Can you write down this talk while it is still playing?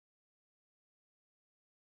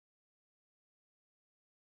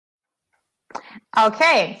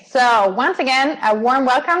Okay, so once again, a warm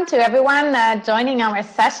welcome to everyone joining our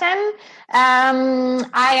session.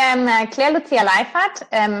 I am Claire Luzia Leifert,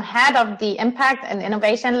 head of the Impact and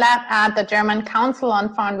Innovation Lab at the German Council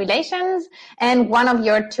on Foreign Relations, and one of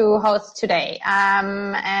your two hosts today.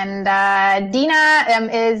 Dena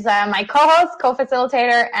is my co-host,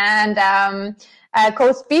 co-facilitator, and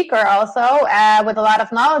co-speaker also with a lot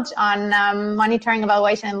of knowledge on monitoring,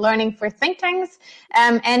 evaluation, and learning for think tanks.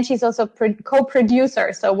 And she's also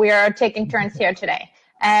co-producer, so we are taking turns here today.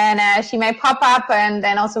 And she may pop up and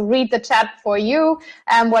then also read the chat for you.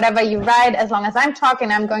 Whatever you write, as long as I'm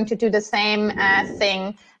talking, I'm going to do the same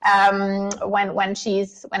thing when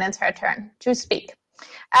it's her turn to speak.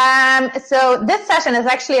 So this session is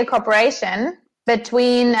actually a cooperation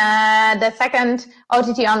between the second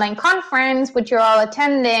OTT online conference, which you're all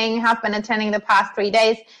attending, have been attending the past 3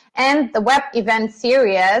 days, and the web event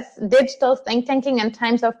series, Digital Think Tanking in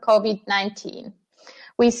Times of COVID-19.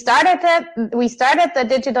 We started the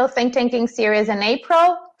Digital Think Tanking series in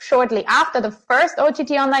April, shortly after the first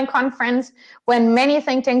OTT online conference, when many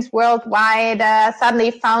think tanks worldwide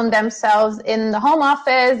suddenly found themselves in the home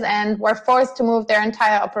office and were forced to move their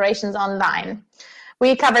entire operations online.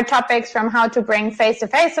 We covered topics from how to bring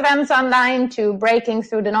face-to-face events online to breaking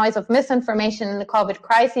through the noise of misinformation in the COVID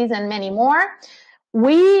crisis and many more.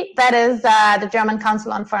 We, that is the German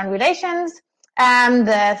Council on Foreign Relations,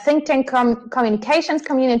 the think tank communications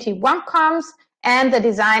community WOMCOMS, and the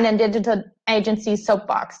design and digital agency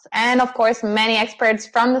Soapbox. And of course, many experts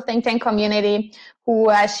from the think tank community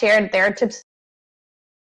who shared their tips.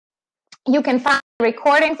 You can find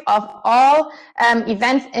recordings of all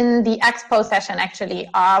events in the expo session, actually,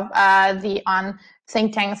 of the On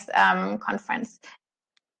Think Tanks conference.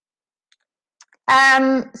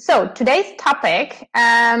 So today's topic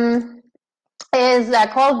is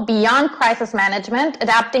called Beyond Crisis Management,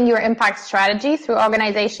 Adapting Your Impact Strategy Through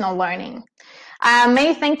Organizational Learning.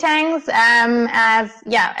 Many think tanks, as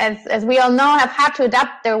we all know, have had to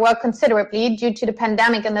adapt their work considerably due to the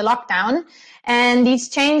pandemic and the lockdown. And these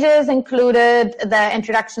changes included the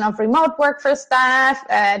introduction of remote work for staff,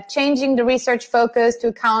 changing the research focus to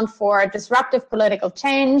account for disruptive political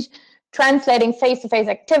change, translating face-to-face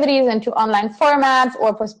activities into online formats,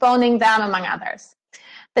 or postponing them, among others.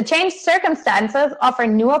 The changed circumstances offer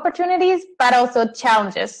new opportunities, but also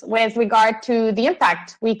challenges with regard to the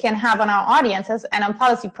impact we can have on our audiences and on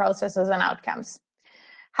policy processes and outcomes.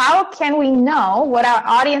 How can we know what our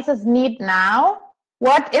audiences need now,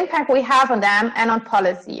 what impact we have on them and on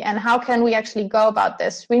policy, and how can we actually go about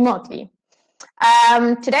this remotely?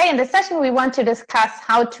 Today in this session, we want to discuss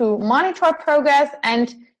how to monitor progress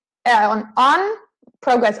and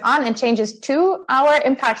progress on and changes to our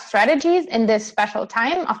impact strategies in this special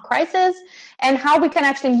time of crisis, and how we can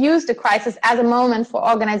actually use the crisis as a moment for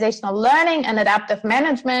organizational learning and adaptive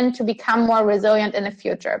management to become more resilient in the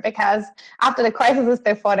future, because after the crisis is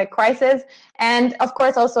before the crisis, and of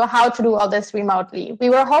course also how to do all this remotely. We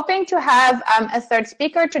were hoping to have a third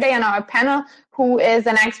speaker today on our panel who is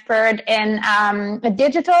an expert in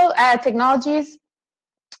digital technologies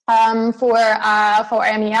for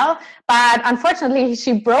MEL, but unfortunately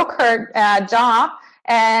she broke her jaw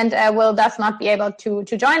and will thus not be able to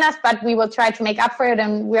join us, but we will try to make up for it,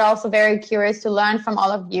 and we're also very curious to learn from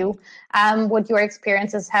all of you what your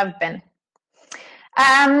experiences have been.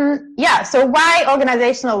 So why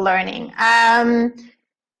organizational learning?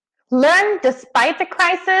 Learn despite the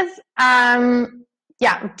crisis.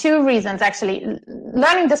 Two reasons, actually.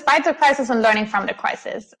 Learning despite the crisis and learning from the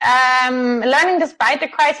crisis. Learning despite the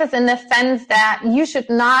crisis in the sense that you should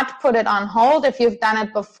not put it on hold if you've done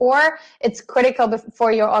it before. It's critical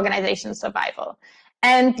for your organization's survival.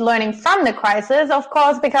 And learning from the crisis, of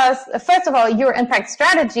course, because first of all, your impact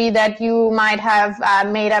strategy that you might have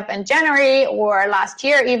made up in January or last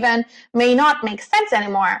year even may not make sense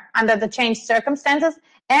anymore under the changed circumstances.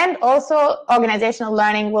 And also, organizational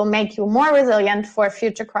learning will make you more resilient for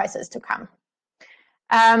future crises to come.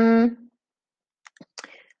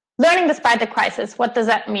 Learning despite the crisis, what does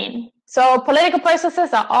that mean? So political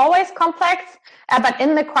processes are always complex, but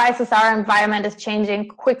in the crisis, our environment is changing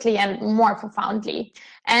quickly and more profoundly.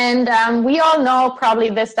 And we all know probably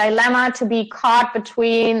this dilemma to be caught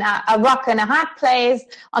between a rock and a hard place.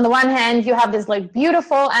 On the one hand, you have this like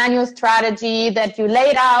beautiful annual strategy that you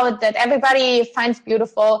laid out that everybody finds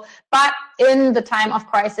beautiful, but in the time of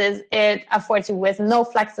crisis, it affords you with no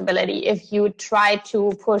flexibility if you try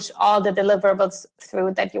to push all the deliverables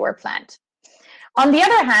through that you were planned. On the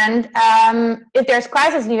other hand, if there's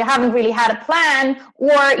crisis and you haven't really had a plan,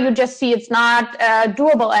 or you just see it's not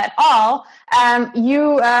doable at all,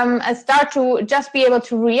 you start to just be able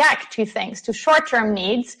to react to things, to short-term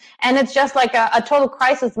needs, and it's just like a total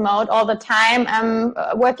crisis mode all the time,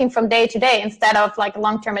 working from day to day instead of like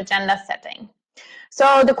long-term agenda setting.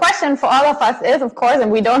 So the question for all of us is, of course,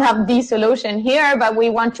 and we don't have the solution here, but we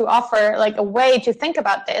want to offer like a way to think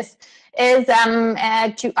about this, is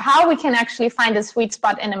to how we can actually find a sweet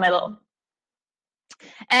spot in the middle.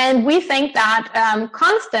 And we think that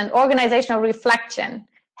constant organizational reflection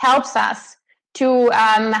helps us to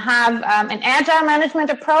have an agile management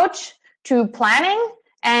approach to planning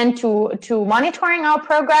and to monitoring our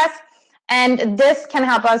progress. And this can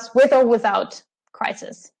help us with or without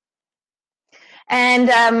crisis. And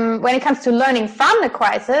when it comes to learning from the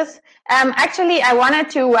crisis, actually, I wanted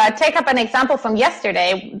to take up an example from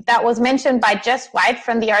yesterday that was mentioned by Jess White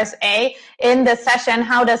from the RSA in the session,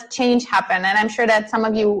 How Does Change Happen? And I'm sure that some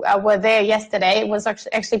of you were there yesterday. It was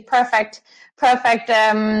actually perfect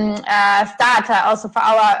starter also for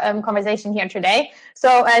our conversation here today.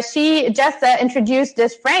 So she just introduced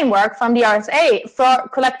this framework from the RSA for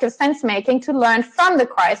collective sense making to learn from the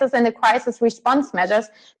crisis and the crisis response measures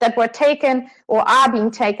that were taken or are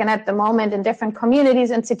being taken at the moment in different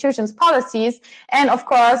communities, institutions, policies, and of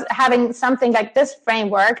course having something like this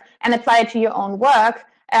framework and apply it to your own work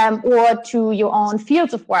or to your own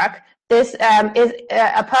fields of work. This is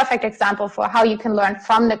a perfect example for how you can learn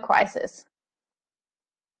from the crisis.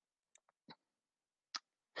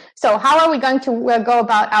 So how are we going to go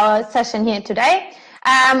about our session here today?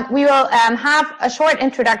 We will have a short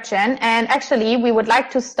introduction, and actually we would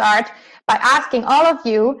like to start by asking all of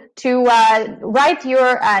you to write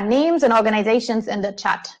your names and organizations in the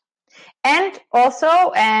chat. And also,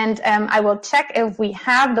 I will check if we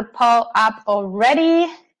have the poll up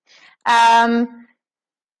already.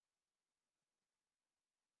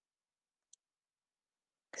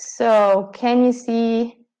 So can you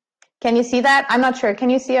see that? I'm not sure. Can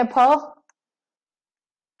you see a poll?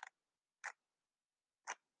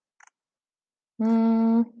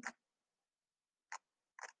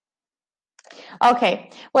 Okay,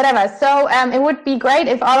 whatever. So it would be great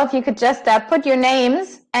if all of you could just put your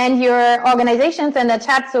names and your organizations in the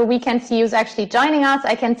chat so we can see who's actually joining us.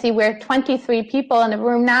 I can see we're 23 people in the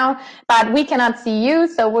room now, but we cannot see you,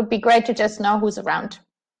 so it would be great to just know who's around.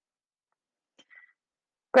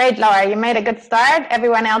 Great, Laura, you made a good start.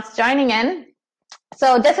 Everyone else joining in.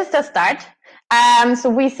 So this is the start. So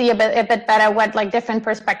we see a bit better what like different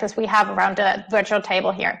perspectives we have around the virtual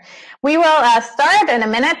table here. We will start in a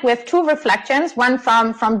minute with two reflections, one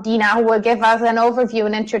from Dena, who will give us an overview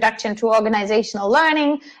and introduction to organizational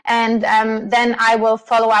learning, and then I will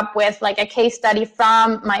follow up with like a case study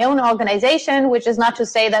from my own organization, which is not to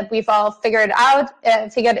say that we've all figured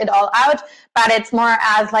it all out, but it's more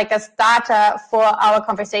as like a starter for our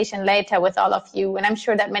conversation later with all of you, and I'm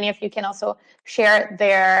sure that many of you can also share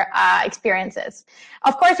their experiences.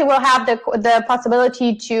 Of course, you will have the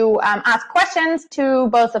possibility to ask questions to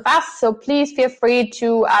both of us, so please feel free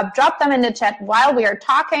to drop them in the chat while we are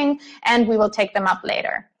talking, and we will take them up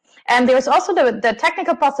later. And there's also the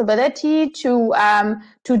technical possibility to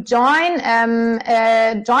join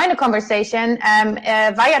a conversation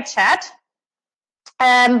via chat.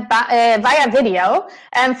 Via video,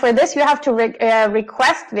 and for this you have to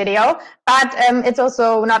request video, but it's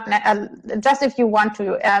also not just if you want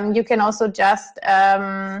to. You can also just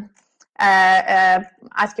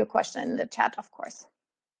ask your question in the chat, of course.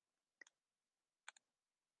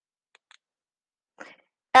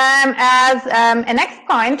 As a next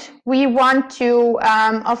point, we want to,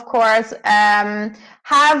 of course,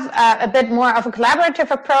 have a bit more of a collaborative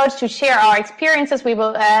approach to share our experiences. We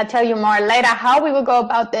will tell you more later how we will go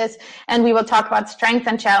about this, and we will talk about strengths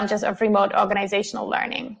and challenges of remote organizational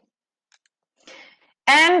learning.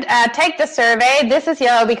 And take the survey. This is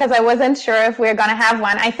yellow because I wasn't sure if we're going to have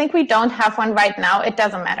one. I think we don't have one right now. It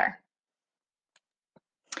doesn't matter.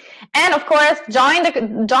 And of course, join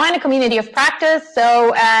the community of practice.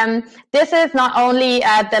 So this is not only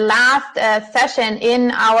the last session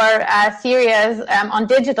in our series on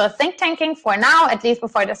digital think tanking for now, at least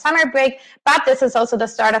before the summer break, but this is also the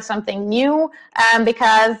start of something new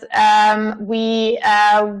because we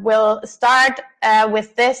will start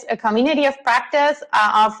with this a community of practice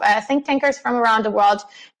of think tankers from around the world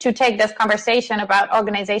to take this conversation about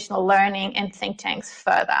organizational learning in think tanks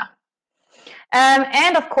further.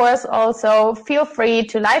 And of course, also feel free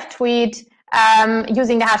to live tweet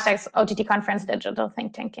using the hashtags OTT Conference Digital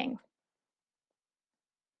Think Tanking.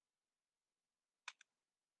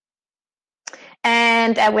 And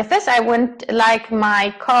And with this, I would like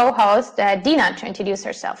my co-host, Dena, to introduce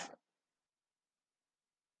herself.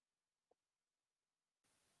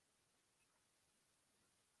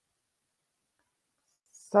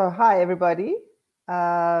 So, hi, everybody.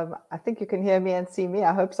 I think you can hear me and see me.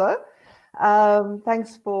 I hope so.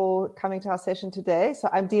 Thanks for coming to our session today. So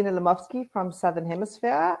I'm Dena Lomosfky from Southern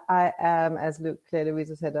Hemisphere. I am, as Claire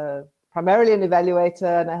Luzia said, primarily an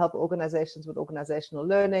evaluator, and I help organizations with organizational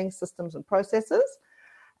learning, systems, and processes.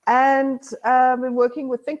 And I've been working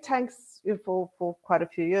with think tanks for quite a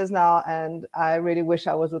few years now, and I really wish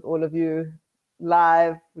I was with all of you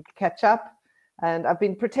live. We could catch up. And I've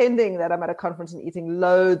been pretending that I'm at a conference and eating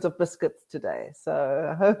loads of biscuits today. So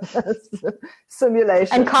I hope that's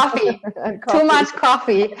simulation. And coffee. And coffee. Too much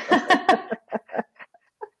coffee.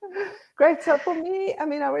 Great. So for me, I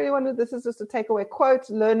really wanted, this is just a takeaway quote: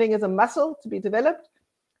 learning is a muscle to be developed.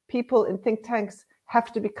 People in think tanks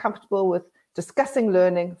have to be comfortable with discussing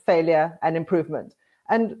learning, failure, and improvement.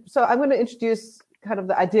 And so I'm going to introduce kind of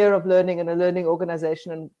the idea of learning in a learning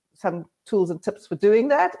organization and some tools and tips for doing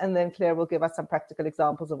that, and then Claire will give us some practical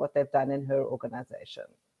examples of what they've done in her organization.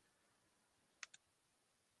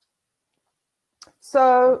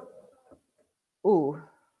 So,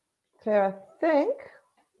 Claire, I think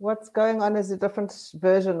what's going on is a different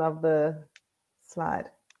version of the slide.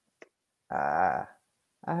 I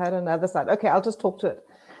had another slide. Okay, I'll just talk to it.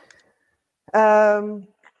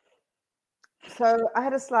 So I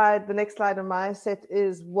had a slide. The next slide on my set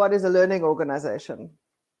is what is a learning organization?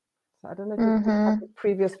 I don't know if you have the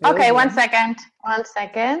previous version. Okay, one second.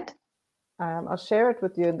 I'll share it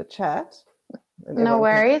with you in the chat. No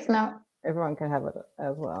worries. Everyone can have it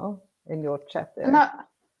as well in your chat there.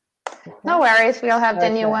 No worries. We'll have the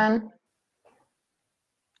new one.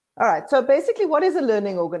 All right. So basically, what is a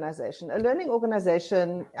learning organization? A learning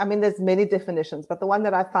organization, there's many definitions, but the one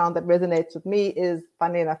that I found that resonates with me is,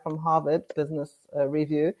 funny enough, from Harvard Business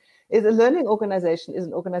Review, is a learning organization is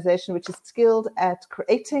an organization which is skilled at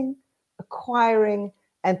creating, acquiring,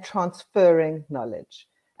 and transferring knowledge,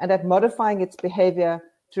 and at modifying its behavior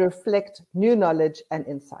to reflect new knowledge and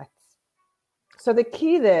insights. So the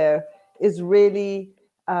key there is really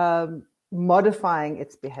modifying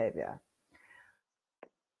its behavior.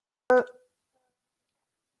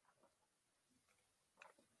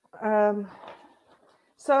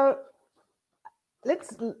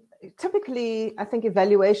 Typically, I think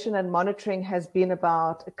evaluation and monitoring has been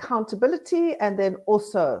about accountability and then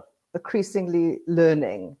also increasingly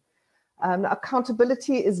learning.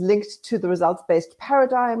 Accountability is linked to the results-based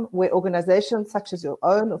paradigm where organizations such as your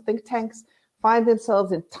own or think tanks find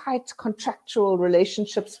themselves in tight contractual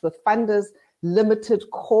relationships with funders, limited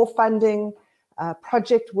core funding,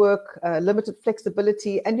 project work, limited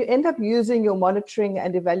flexibility, and you end up using your monitoring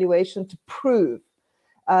and evaluation to prove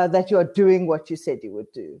that you are doing what you said you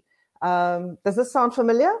would do. Does this sound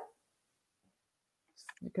familiar?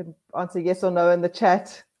 You can answer yes or no in the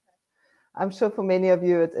chat. I'm sure for many of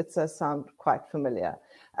you it does sound quite familiar.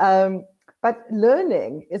 But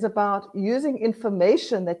learning is about using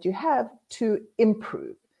information that you have to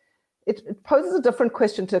improve. It poses a different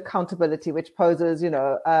question to accountability, which poses,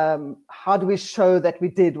 how do we show that we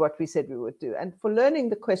did what we said we would do? And for learning,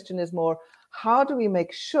 the question is more, how do we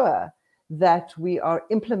make sure that we are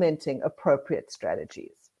implementing appropriate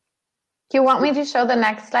strategies? Do you want me to show the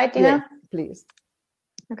next slide, Dena? Yes, please.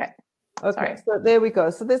 Okay. Okay, so there we go.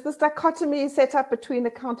 So there's this dichotomy set up between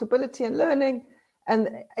accountability and learning. And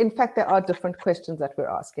in fact, there are different questions that we're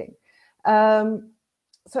asking.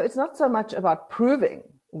 So it's not so much about proving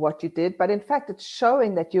what you did, but in fact, it's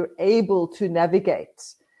showing that you're able to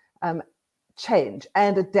navigate change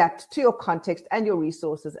and adapt to your context and your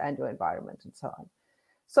resources and your environment and so on.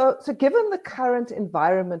 So given the current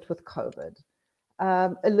environment with COVID,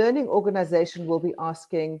 a learning organization will be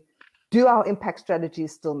asking, do our impact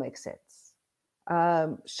strategies still make sense?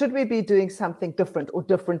 Should we be doing something different or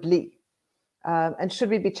differently? And should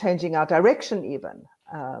we be changing our direction even?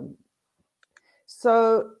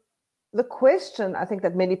 So the question I think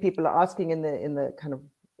that many people are asking in the kind of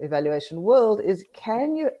evaluation world is,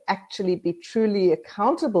 can you actually be truly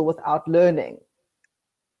accountable without learning?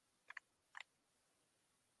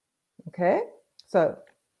 Okay, so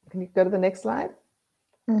can you go to the next slide?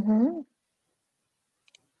 Mm-hmm.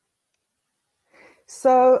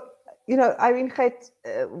 So, Irene Geit,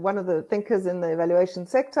 one of the thinkers in the evaluation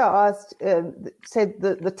sector, said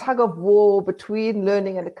the tug of war between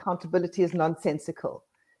learning and accountability is nonsensical.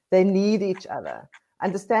 They need each other.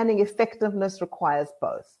 Understanding effectiveness requires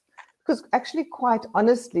both. Because actually, quite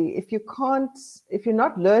honestly, if you're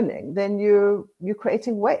not learning, then you're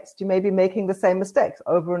creating waste. You may be making the same mistakes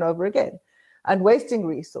over and over again. and wasting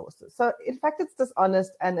resources. So in fact, it's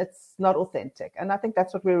dishonest and it's not authentic. And I think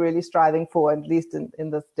that's what we're really striving for, at least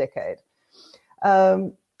in this decade.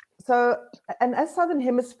 And as Southern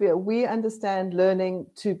Hemisphere, we understand learning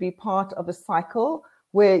to be part of a cycle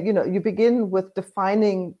where, you begin with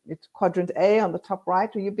defining it's quadrant A on the top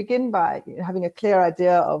right, where you begin by having a clear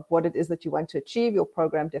idea of what it is that you want to achieve, your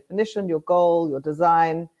program definition, your goal, your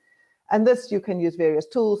design. And this, you can use various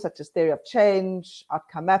tools such as theory of change,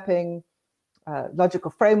 outcome mapping,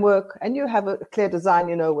 logical framework, and you have a clear design,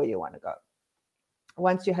 you know where you want to go.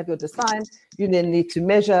 Once you have your design, you then need to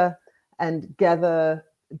measure and gather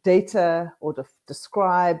data or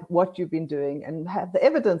describe what you've been doing and have the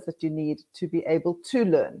evidence that you need to be able to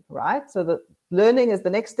learn, right? So the learning is the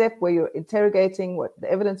next step where you're interrogating what the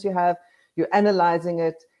evidence you have, you're analyzing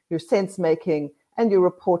it, you're sense making, and you're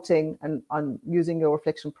reporting and on using your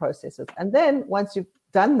reflection processes. And then once you've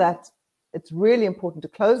done that, it's really important to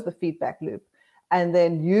close the feedback loop and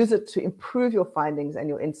then use it to improve your findings and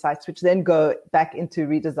your insights, which then go back into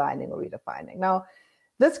redesigning or redefining. Now,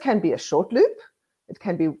 this can be a short loop. It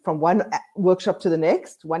can be from one workshop to the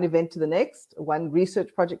next, one event to the next, one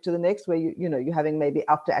research project to the next, where you're having maybe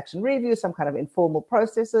after action review, some kind of informal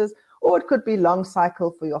processes, or it could be long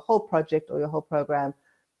cycle for your whole project or your whole program,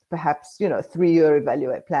 perhaps 3-year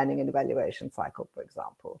planning and evaluation cycle, for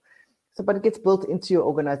example. So, but it gets built into your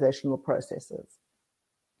organizational processes.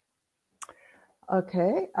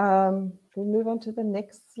 Okay, we'll move on to the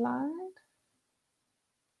next slide.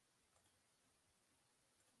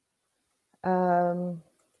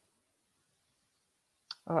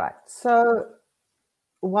 All right, so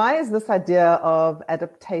why is this idea of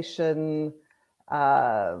adaptation,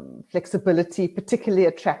 flexibility particularly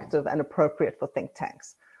attractive and appropriate for think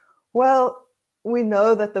tanks? Well, we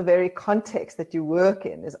know that the very context that you work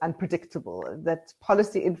in is unpredictable, that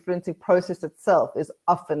policy influencing process itself is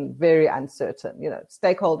often very uncertain.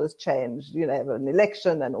 Stakeholders change, you have an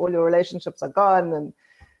election and all your relationships are gone and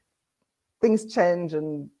things change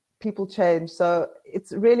and people change. So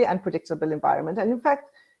it's really unpredictable environment. And in fact,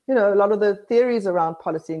 a lot of the theories around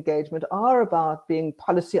policy engagement are about being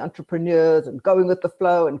policy entrepreneurs and going with the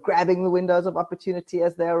flow and grabbing the windows of opportunity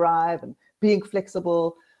as they arrive and being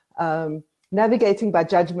flexible. Navigating by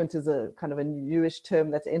judgment is a kind of a newish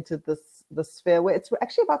term that's entered this sphere, where it's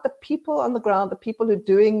actually about the people on the ground, the people who are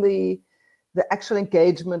doing the actual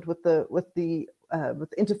engagement with the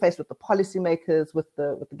interface with the policymakers, with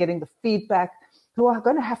getting the feedback, who are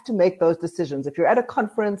going to have to make those decisions. If you're at a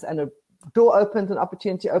conference and a door opens, an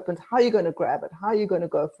opportunity opens, how are you going to grab it? How are you going to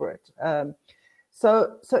go for it?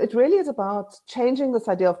 So it really is about changing this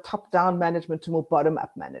idea of top-down management to more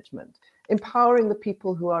bottom-up management, empowering the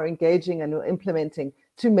people who are engaging and who are implementing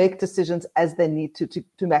to make decisions as they need to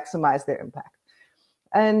maximize their impact.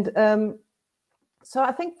 And so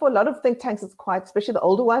I think for a lot of think tanks, it's quite, especially the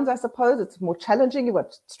older ones, I suppose, it's more challenging. You've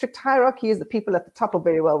got strict hierarchies. The people at the top are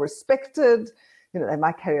very well respected. They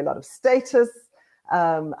might carry a lot of status.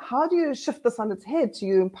 How do you shift this on its head? Do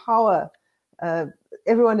you empower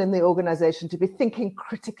everyone in the organization to be thinking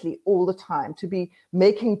critically all the time, to be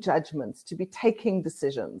making judgments, to be taking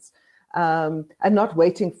decisions, and not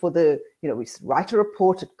waiting for we write a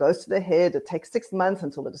report, it goes to the head, it takes 6 months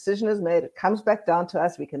until the decision is made, it comes back down to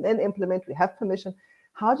us, we can then implement, we have permission.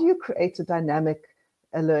 How do you create a dynamic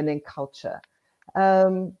learning culture?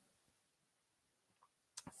 Some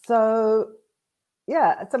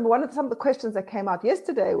of the questions that came out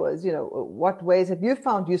yesterday was, what ways have you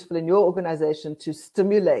found useful in your organization to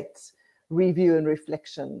stimulate review and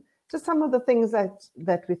reflection? Just some of the things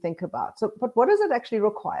that we think about. So, but what does it actually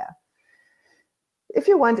require? If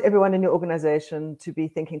you want everyone in your organization to be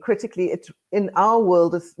thinking critically, it's in our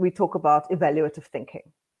world, we talk about evaluative thinking,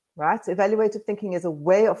 right? So evaluative thinking is a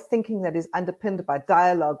way of thinking that is underpinned by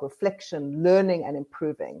dialogue, reflection, learning, and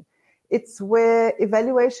improving. It's where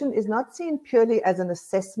evaluation is not seen purely as an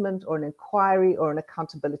assessment or an inquiry or an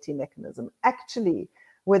accountability mechanism. Actually,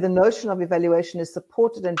 where the notion of evaluation is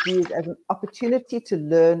supported and viewed as an opportunity to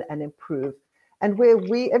learn and improve, and where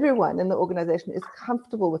everyone in the organization is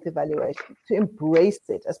comfortable with evaluation, to embrace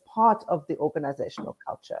it as part of the organizational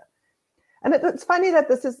culture. And it's funny that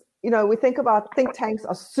this is, we think about think tanks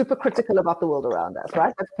are super critical about the world around us,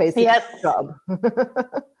 right? That's basically the job.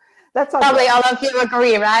 That's probably all of you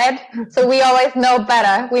agree, right? So we always know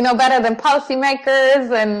better. We know better than policymakers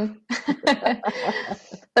and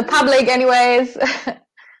the public anyways.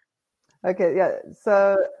 Okay, yeah.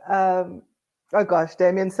 So, oh gosh,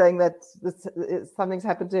 Damien's saying that something's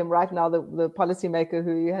happened to him right now. The policymaker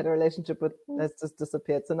who you had a relationship with has just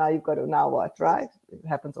disappeared. So now you've got to, now what, right? It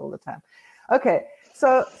happens all the time. Okay,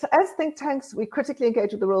 so as think tanks, we critically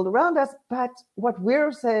engage with the world around us, but what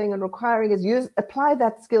we're saying and requiring is apply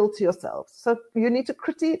that skill to yourselves. So you need to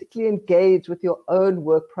critically engage with your own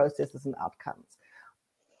work processes and outcomes.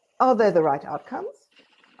 Are they the right outcomes?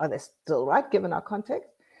 Are they still right given our context?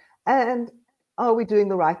 And are we doing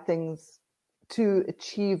the right things to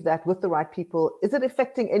achieve that with the right people? Is it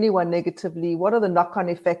affecting anyone negatively? What are the knock-on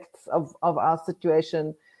effects of our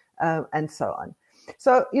situation, and so on?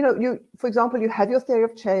 So, for example, you have your theory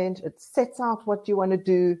of change. It sets out what you want to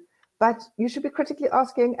do, but you should be critically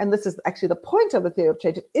asking, and this is actually the point of the theory of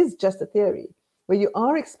change. It is just a theory where you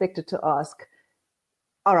are expected to ask,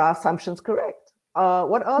 are our assumptions correct?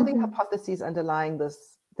 What are the hypotheses underlying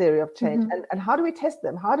this theory of change? And how do we test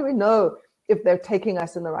them? How do we know if they're taking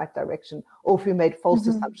us in the right direction or if we made false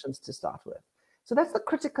assumptions to start with? So that's the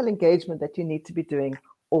critical engagement that you need to be doing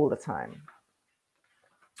all the time.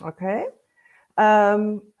 Okay.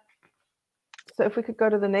 So if we could go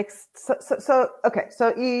to the next.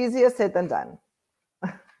 So easier said than done.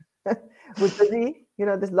 We're busy.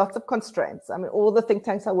 There's lots of constraints. I mean, all the think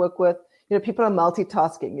tanks I work with, people are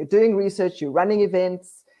multitasking. You're doing research, you're running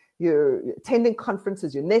events, you're attending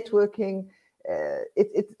conferences, you're networking.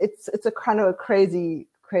 It's a kind of a crazy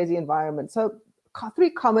environment. So 3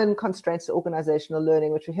 common constraints to organizational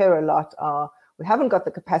learning, which we hear a lot, are we haven't got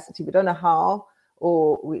the capacity, we don't know how,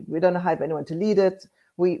 or we don't know how anyone to lead it.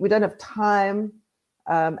 We don't have time,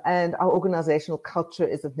 and our organizational culture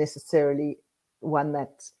isn't necessarily one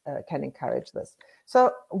that can encourage this.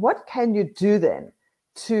 So what can you do then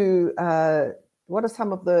to, what are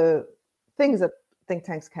some of the things that think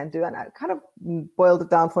tanks can do? And I kind of boiled it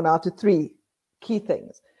down for now to 3 key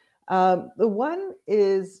things. The one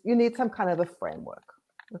is you need some kind of a framework.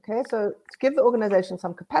 Okay, so to give the organization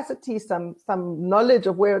some capacity, some knowledge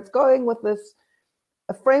of where it's going with this,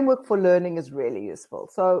 a framework for learning is really useful.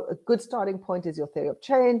 So a good starting point is your theory of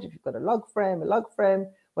change. If you've got a log frame,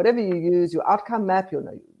 whatever you use, your outcome map,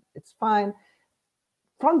 it's fine.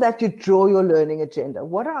 From that, you draw your learning agenda.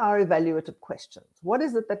 What are our evaluative questions? What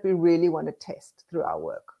is it that we really want to test through our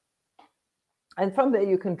work? And from there,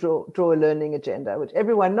 you can draw a learning agenda, which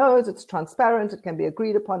everyone knows. It's transparent. It can be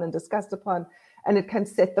agreed upon and discussed upon, and it can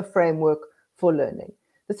set the framework for learning.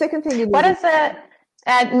 The second thing you need. What is it?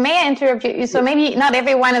 May I interrupt you? So maybe not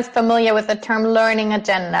everyone is familiar with the term learning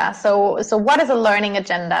agenda. So what is a learning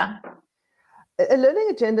agenda? A learning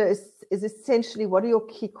agenda is essentially what are your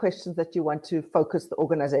key questions that you want to focus the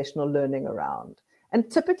organizational learning around. And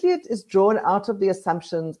typically it is drawn out of the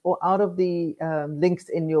assumptions or out of the links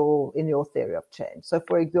in your theory of change. So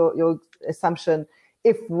for your assumption,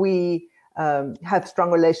 if we have strong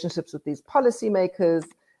relationships with these policymakers,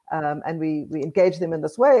 and we engage them in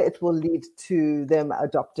this way, it will lead to them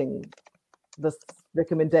adopting this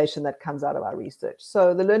recommendation that comes out of our research.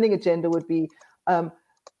 So the learning agenda would be,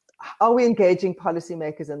 are we engaging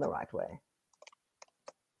policymakers in the right way?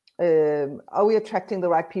 Are we attracting the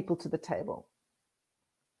right people to the table?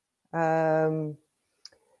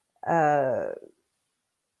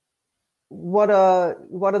 What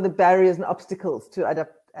are the barriers and obstacles to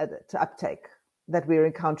uptake that we're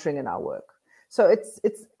encountering in our work? So it's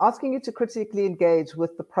asking you to critically engage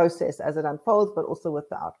with the process as it unfolds, but also with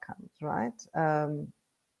the outcomes, right?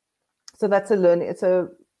 So that's a learning.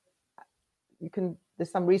 There's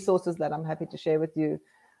some resources that I'm happy to share with you.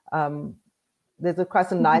 There's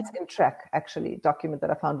quite a nice in-track actually document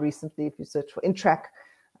that I found recently. If you search for in-track,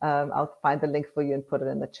 I'll find the link for you and put it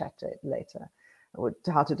in the chat later.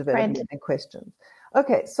 How to develop learning questions.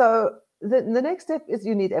 Okay, so the next step is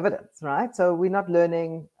you need evidence, right? So we're not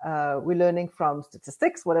learning, we're learning from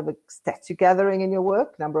statistics, whatever stats you're gathering in your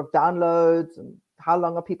work, number of downloads, and how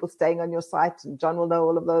long are people staying on your site, and John will know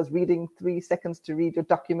all of those, reading 3 seconds to read your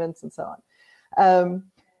documents and so on.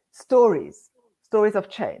 Stories of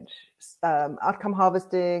change, outcome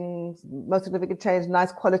harvesting, most significant change,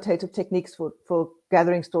 nice qualitative techniques for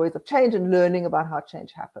gathering stories of change and learning about how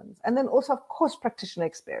change happens. And then also, of course, practitioner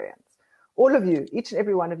experience. All of you, each and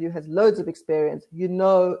every one of you has loads of experience. You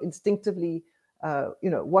know instinctively,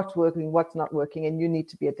 what's working, what's not working, and you need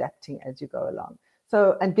to be adapting as you go along.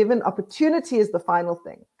 So, and given opportunity is the final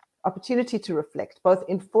thing, opportunity to reflect, both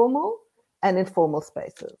informal and informal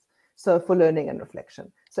spaces. So for learning and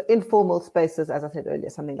reflection. So informal spaces, as I said earlier,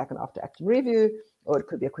 something like an after-action review, or it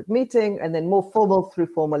could be a quick meeting, and then more formal through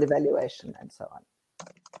formal evaluation and so on.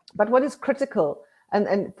 But what is critical,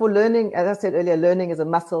 and for learning, as I said earlier, learning is a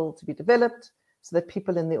muscle to be developed so that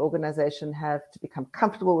people in the organization have to become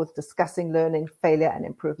comfortable with discussing learning, failure, and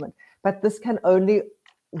improvement. But this can only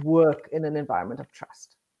work in an environment of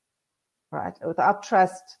trust, right? Without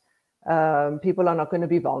trust, People are not going to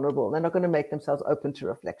be vulnerable. They're not going to make themselves open to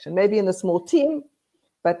reflection. Maybe in a small team,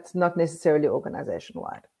 but not necessarily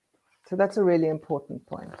organization-wide. So that's a really important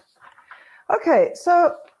point. Okay,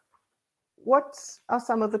 so what are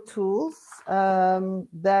some of the tools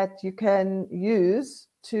that you can use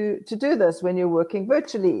to do this when you're working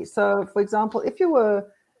virtually? So, for example, if you were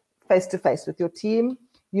face-to-face with your team,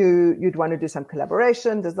 you'd want to do some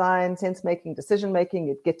collaboration, design, sense-making, decision-making.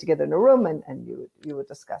 You'd get together in a room and you would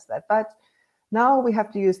discuss that. But now we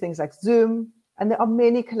have to use things like Zoom, and there are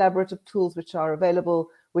many collaborative tools which are available,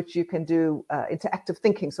 which you can do interactive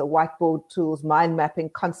thinking, so whiteboard tools, mind mapping,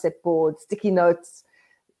 concept boards, sticky notes,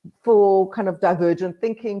 for kind of divergent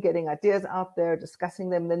thinking, getting ideas out there, discussing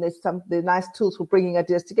them. Then there's the nice tools for bringing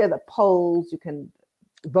ideas together, polls,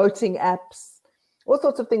 voting apps, all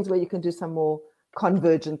sorts of things where you can do some more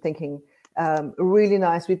convergent thinking. Really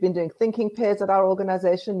nice. We've been doing thinking pairs at our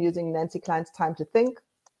organization using Nancy Klein's Time to Think.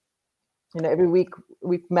 Every week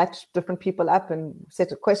we match different people up and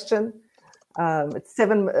set a question. It's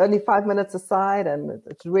only 5 minutes aside, and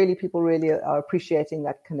it's really, people really are appreciating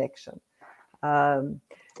that connection.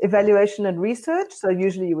 Evaluation and research. So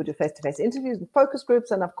usually you would do face-to-face interviews and focus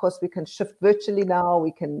groups, and of course we can shift virtually now.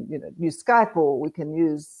 We can use Skype, or we can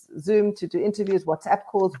use Zoom to do interviews, WhatsApp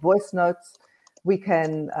calls, voice notes. We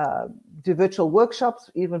can do virtual workshops,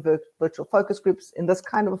 even virtual focus groups in this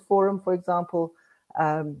kind of a forum, for example,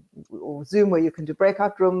 or Zoom, where you can do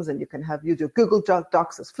breakout rooms, and you can use your Google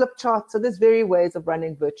Docs as flip charts. So there's various ways of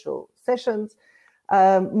running virtual sessions.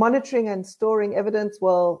 Monitoring and storing evidence.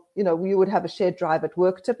 Well, we would have a shared drive at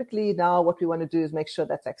work. Typically now what we want to do is make sure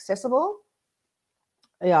that's accessible.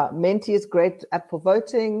 Yeah, Menti is a great app for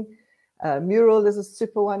voting. Mural is a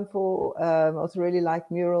super one for, I also really like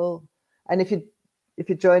Mural. And if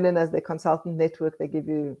you join in as their consultant network, they give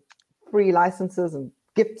you free licenses and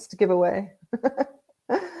gifts to give away.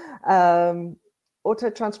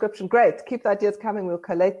 Auto transcription, great. Keep the ideas coming. We'll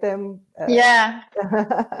collate them. Yeah,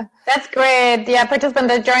 that's great. Yeah,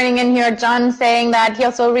 participants are joining in here. John saying that he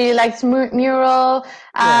also really likes Mural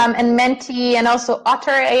and Menti, and also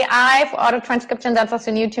Otter AI for auto transcription. That's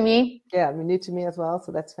also new to me. Yeah, new to me as well.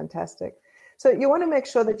 So that's fantastic. So you want to make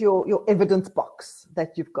sure that your evidence box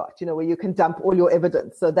that you've got, where you can dump all your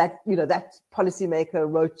evidence. So that, that policymaker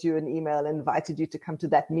wrote you an email and invited you to come to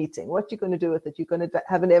that meeting. What you're going to do with it? You're going to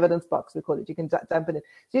have an evidence box, we call it. You can dump it in. So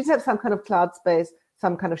you just have some kind of cloud space,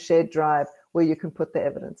 some kind of shared drive where you can put the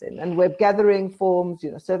evidence in. And web gathering forms,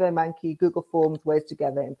 SurveyMonkey, Google Forms, ways to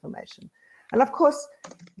gather information. And of course,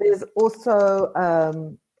 there's also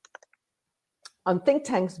on Think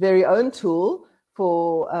Tank's very own tool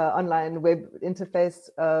for online web interface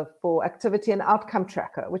for activity and outcome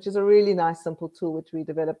tracker, which is a really nice, simple tool which we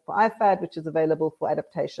developed for IFAD, which is available for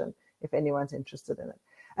adaptation if anyone's interested in it.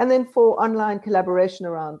 And then for online collaboration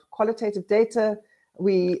around qualitative data,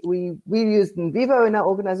 we used NVivo in our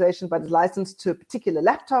organization, but it's licensed to a particular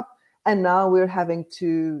laptop. And now we're having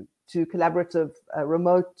to collaborative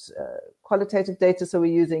remote qualitative data. So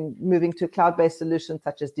we're moving to cloud-based solutions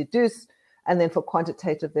such as Deduce. And then for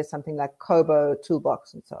quantitative, there's something like Kobo,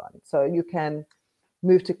 Toolbox, and so on. So you can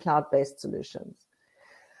move to cloud-based solutions.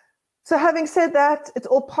 So having said that, it's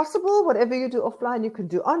all possible. Whatever you do offline, you can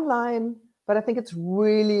do online. But I think it's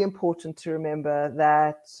really important to remember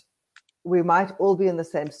that we might all be in the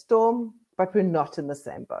same storm, but we're not in the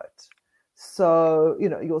same boat. So,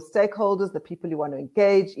 your stakeholders, the people you want to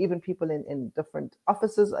engage, even people in different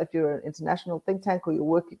offices, if you're an international think tank or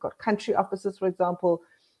you've got country offices, for example,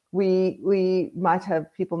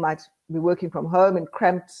 people might be working from home in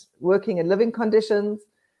cramped working and living conditions.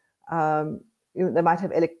 They might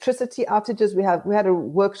have electricity outages. We had a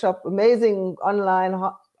workshop, amazing online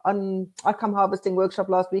outcome harvesting workshop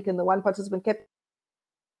last week, and the one participant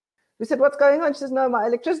we said, what's going on? She says, no, my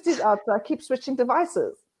electricity's out, so I keep switching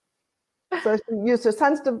devices. So she used her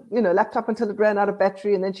son's laptop until it ran out of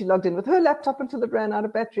battery, and then she logged in with her laptop until it ran out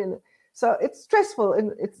of battery. And so it's stressful,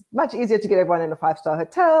 and it's much easier to get everyone in a 5-star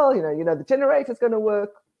hotel. The generator's going to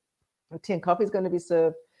work, tea and coffee is going to be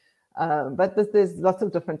served, but there's lots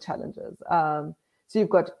of different challenges. So you've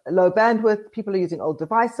got low bandwidth, people are using old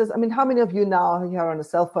devices. I mean, how many of you now here on a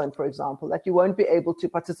cell phone, for example, that you won't be able to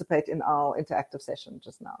participate in our interactive session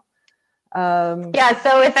just now? Yeah,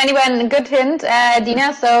 so if anyone, good hint,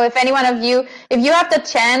 Dena, so if any one of you, if you have the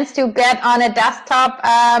chance to get on a desktop,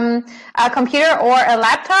 a computer or a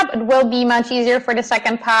laptop, it will be much easier for the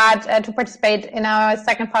second part to participate in our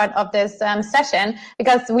second part of this session,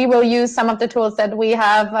 because we will use some of the tools that we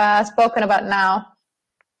have spoken about now.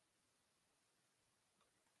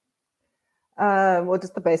 Well,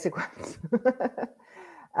 just the basic ones.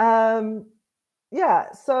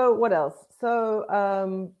 Yeah, so what else? So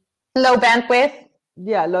Low bandwidth.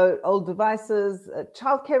 Yeah, old devices,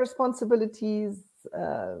 childcare responsibilities.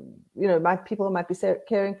 People might be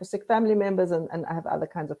caring for sick family members and have other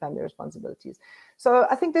kinds of family responsibilities. So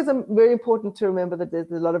I think very important to remember that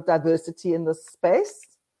there's a lot of diversity in this space.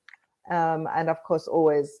 And of course,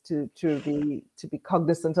 always to be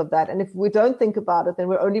cognizant of that. And if we don't think about it, then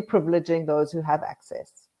we're only privileging those who have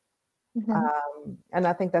access. Mm-hmm. And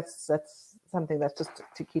I think that's something that's just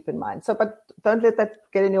to keep in mind. So, but don't let that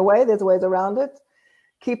get in your way. There's ways around it.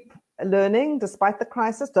 Keep learning despite the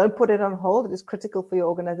crisis. Don't put it on hold. It is critical for your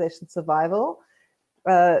organization's survival.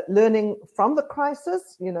 Learning from the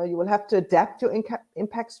crisis, you will have to adapt your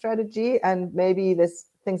impact strategy, and maybe there's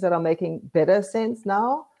things that are making better sense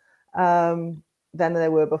now than they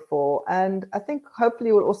were before. And I think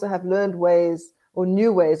hopefully we'll also have learned ways or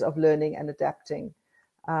new ways of learning and adapting.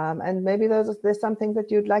 And maybe there's something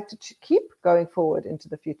that you'd like to keep going forward into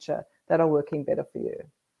the future that are working better for you.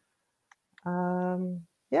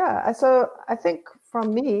 So I think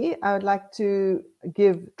from me, I would like to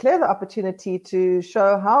give Claire the opportunity to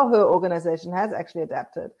show how her organization has actually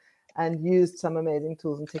adapted and used some amazing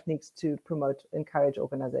tools and techniques to encourage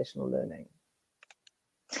organizational learning.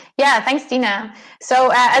 Yeah, thanks, Dena. So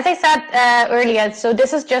as I said earlier, so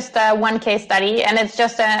this is just one case study, and it's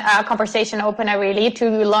just a conversation opener, really, to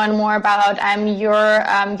learn more about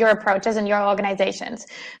your approaches and your organizations.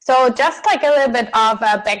 So just like a little bit of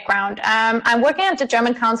background, I'm working at the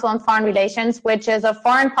German Council on Foreign Relations, which is a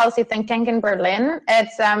foreign policy think tank in Berlin.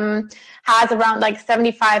 It's has around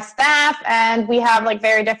 75 staff, and we have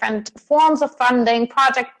very different forms of funding,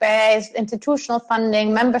 project-based, institutional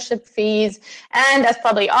funding, membership fees, and as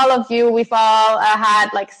probably all of you, we've all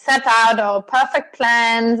had set out our perfect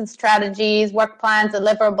plans, strategies, work plans,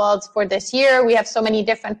 deliverables for this year. We have so many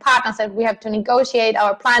different partners that we have to negotiate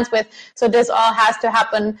our plans with, so this all has to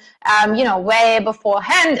happen, way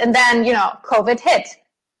beforehand, and then, COVID hit,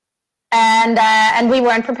 and we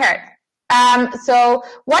weren't prepared. So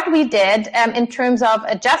what we did in terms of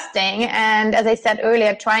adjusting, and as I said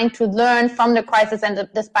earlier, trying to learn from the crisis and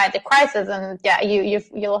despite the crisis, and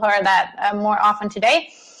you'll hear that more often today,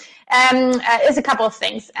 is a couple of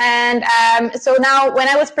things. And so now when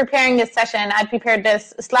I was preparing this session, I prepared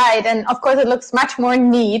this slide, and of course it looks much more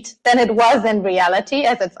neat than it was in reality,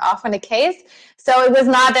 as it's often the case. So it was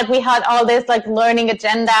not that we had all this learning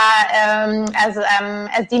agenda,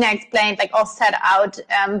 as Dena explained, all set out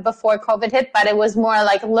before COVID hit, but it was more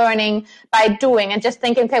learning by doing and just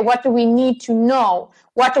thinking, okay, what do we need to know?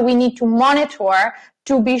 What do we need to monitor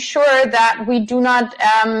to be sure that we do not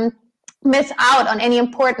miss out on any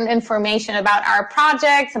important information about our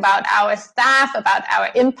projects, about our staff, about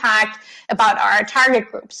our impact, about our target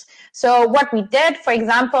groups. So what we did, for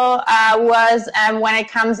example, was when it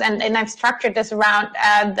comes, and I've structured this around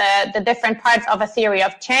the different parts of a theory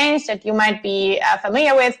of change that you might be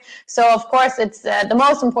familiar with. So of course, it's the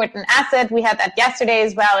most important asset. We had that yesterday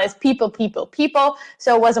as well, is people, people, people.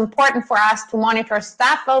 So it was important for us to monitor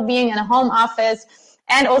staff well-being in a home office,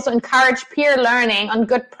 and also encourage peer learning on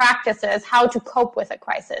good practices, how to cope with a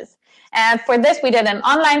crisis. And for this, we did an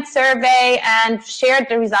online survey and shared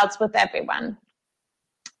the results with everyone.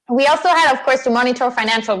 We also had, of course, to monitor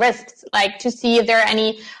financial risks, to see if there are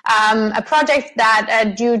any projects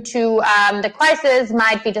that, due to the crisis,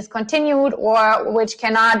 might be discontinued or which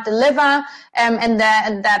cannot deliver, and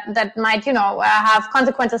that might, have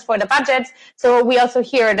consequences for the budgets. So we also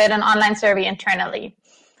here did an online survey internally.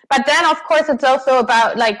 But then, of course, it's also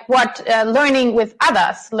about learning with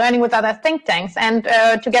other think tanks. And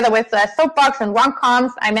together with Soapbox and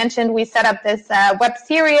Romcoms, I mentioned we set up this web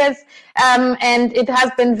series, and it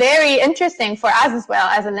has been very interesting for us as well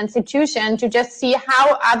as an institution to just see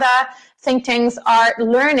how other think tanks are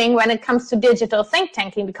learning when it comes to digital think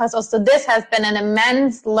tanking, because also this has been an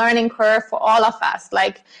immense learning curve for all of us.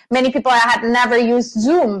 Many people had never used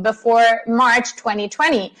Zoom before March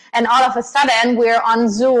 2020, and all of a sudden we're on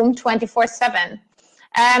Zoom 24/7.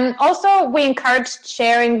 Also, we encouraged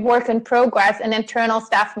sharing work in progress in internal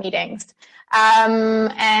staff meetings.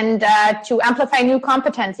 And to amplify new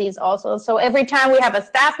competencies also. So every time we have a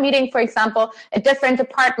staff meeting, for example, a different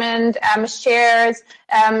department shares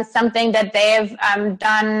something that they've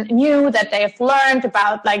done new, that they've learned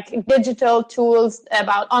about digital tools,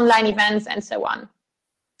 about online events, and so on.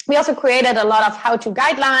 We also created a lot of how-to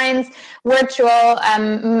guidelines, virtual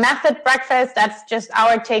method breakfast. That's just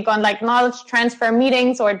our take on knowledge transfer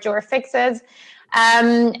meetings or JOR fixes.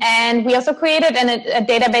 And we also created a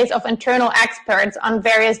database of internal experts on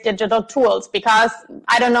various digital tools, because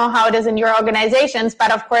I don't know how it is in your organizations,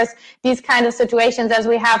 but of course, these kinds of situations as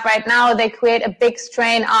we have right now, they create a big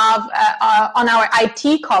strain on our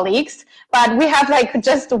IT colleagues. But we have like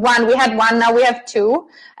just one. We had one, now we have two.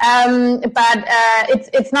 But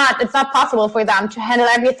it's not possible for them to handle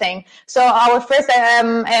everything. So our first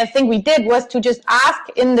thing we did was to just ask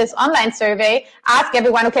in this online survey, ask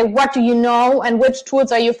everyone, okay, what do you know and which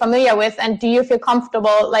tools are you familiar with, and do you feel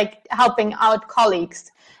comfortable like helping out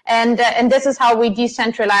colleagues? And this is how we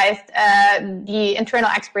decentralized the internal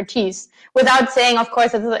expertise, without saying, of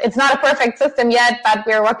course, it's not a perfect system yet, but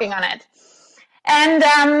we're working on it.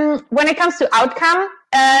 And when it comes to outcome,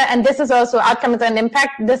 and this is also outcomes and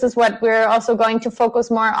impact, this is what we're also going to focus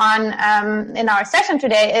more on in our session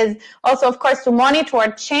today, is also, of course, to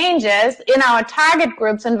monitor changes in our target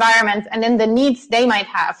groups' environments and in the needs they might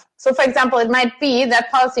have. So, for example, it might be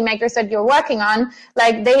that policymakers that you're working on,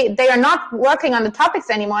 like they are not working on the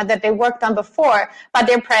topics anymore that they worked on before, but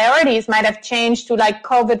their priorities might have changed to like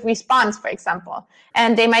COVID response, for example.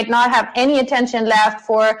 And they might not have any attention left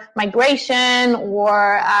for migration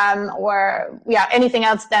or anything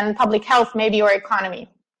else than public health, maybe, or economy.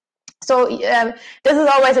 So this is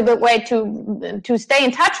always a good way to stay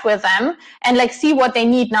in touch with them and like see what they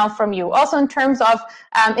need now from you. Also in terms of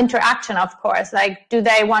interaction, of course, like do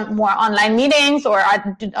they want more online meetings, or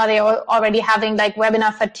are they already having like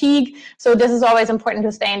webinar fatigue? So this is always important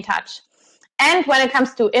to stay in touch. And when it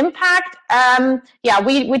comes to impact,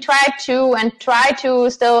 we try to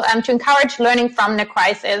still to encourage learning from the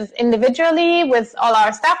crisis individually with all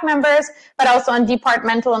our staff members, but also on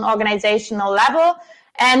departmental and organizational level,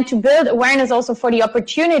 and to build awareness also for the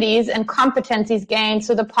opportunities and competencies gained,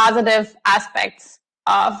 so the positive aspects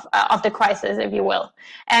of the crisis, if you will.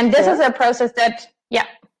 And this is a process that,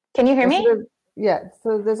 can you hear me?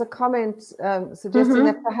 So there's a comment suggesting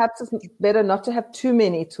that perhaps it's better not to have too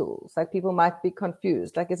many tools. Like people might be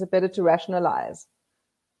confused. Like, is it better to rationalize?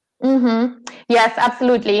 Yes,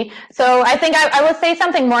 absolutely. So I think I will say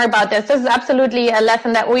something more about this. This is absolutely a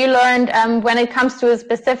lesson that we learned when it comes to a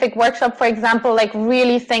specific workshop, for example, like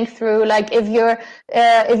really think through, like if your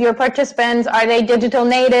participants, are they digital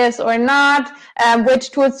natives or not?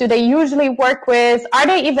 Which tools do they usually work with? Are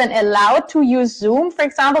they even allowed to use Zoom, for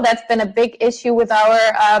example? That's been a big issue with our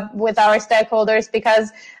stakeholders,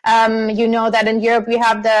 because you know that in Europe we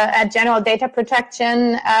have the general data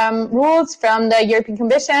protection rules from the European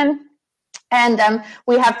Commission. And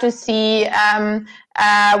we have to see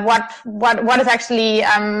what is actually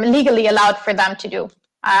legally allowed for them to do.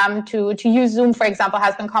 To use Zoom, for example,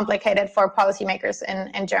 has been complicated for policymakers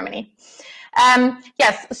in Germany.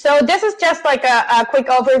 Yes, so this is just like a quick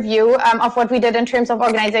overview of what we did in terms of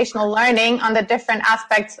organizational learning on the different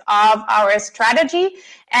aspects of our strategy.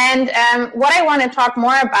 And what I want to talk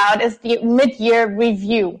more about is the mid-year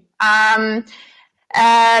review.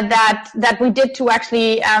 That we did to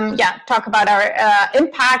actually talk about our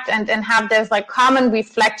impact and have this like common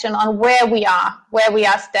reflection on where we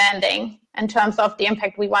are standing in terms of the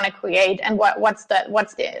impact we want to create, and what's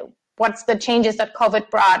the changes that COVID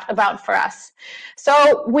brought about for us.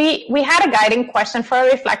 So we had a guiding question for a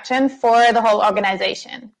reflection for the whole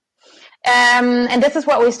organization. And this is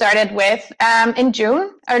what we started with in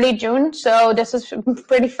June, early June. So this is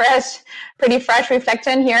pretty fresh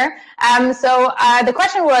reflection here. So the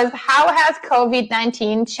question was, how has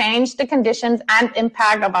COVID-19 changed the conditions and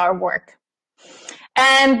impact of our work?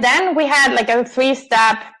 And then we had like a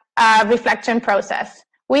 3-step reflection process.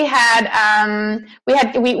 We gave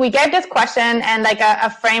this question and like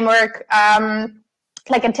a framework,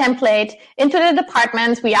 like a template into the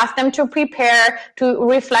departments. We asked them to prepare, to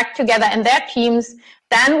reflect together in their teams.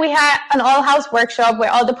 Then we had an all-house workshop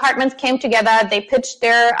where all departments came together. They pitched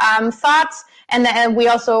their thoughts, and then we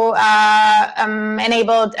also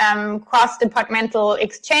enabled cross-departmental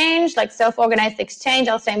exchange, like self-organized exchange.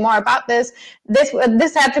 I'll say more about this.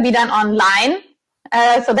 This had to be done online.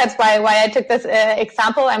 So that's why I took this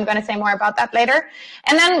example. I'm going to say more about that later.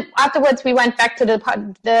 And then afterwards, we went back to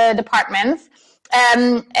the departments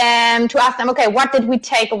and to ask them, okay, what did we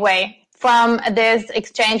take away from this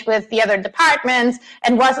exchange with the other departments?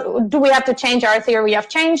 And do we have to change our theory of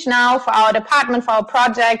change now for our department, for our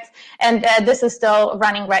project? And this is still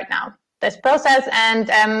running right now, this process.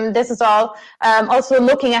 And this is all also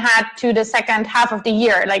looking ahead to the second half of the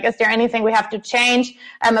year. Like, is there anything we have to change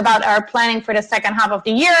about our planning for the second half of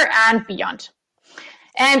the year and beyond?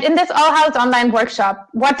 And in this all-house online workshop,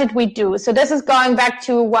 what did we do? So this is going back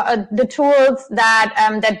to the tools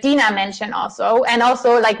that Dena mentioned also, and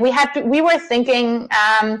also like we were thinking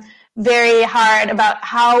very hard about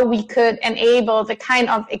how we could enable the kind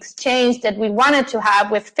of exchange that we wanted to have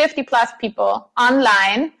with 50 plus people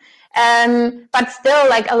online, but still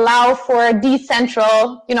like allow for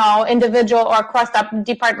decentral, individual or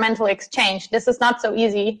cross-departmental exchange. This is not so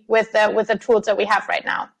easy with the tools that we have right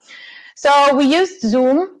now. So we used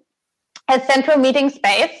Zoom as central meeting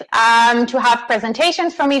space to have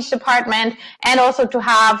presentations from each department, and also to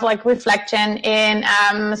have like reflection in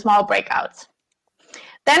small breakouts.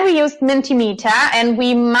 Then we used Mentimeter, and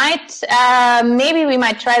we might maybe we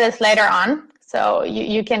might try this later on. So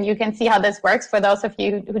you can see how this works for those of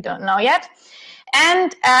you who don't know yet.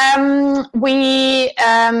 And we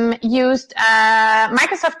used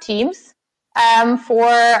Microsoft Teams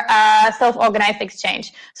for self-organized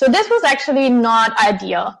exchange. So this was actually not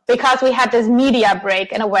ideal, because we had this media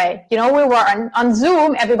break in a way. We were on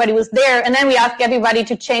Zoom, everybody was there, and then we asked everybody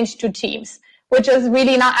to change to Teams, which is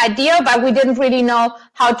really not ideal, but we didn't really know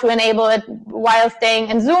how to enable it while staying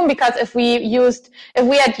in Zoom, because if we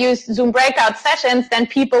had used Zoom breakout sessions, then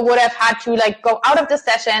people would have had to like go out of the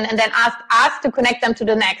session and then ask us to connect them to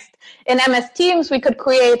the next. In MS Teams, we could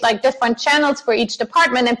create like different channels for each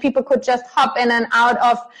department, and people could just hop in and out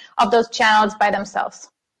of those channels by themselves.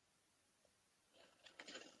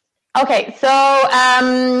 Okay, so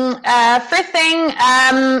first thing,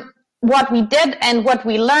 what we did and what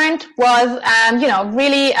we learned was,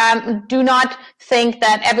 really do not think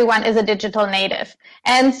that everyone is a digital native.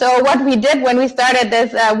 And so what we did when we started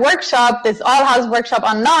this workshop, this all-house workshop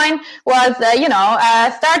online, was,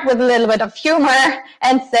 start with a little bit of humor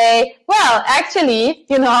and say, well, actually,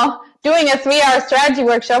 doing a 3-hour strategy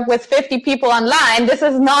workshop with 50 people online, this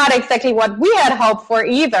is not exactly what we had hoped for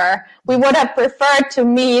either. We would have preferred to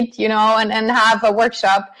meet, and have a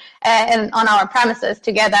workshop on our premises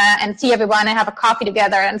together and see everyone and have a coffee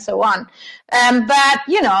together and so on. But,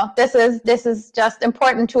 this is just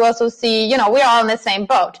important to also see, we're all in the same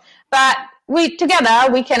boat. But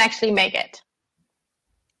together, we can actually make it.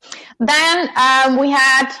 Then we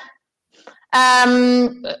had...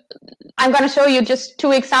 I'm going to show you just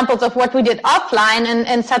 2 examples of what we did offline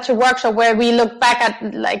in such a workshop, where we look back at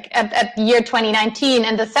the year 2019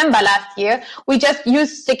 in December last year. We just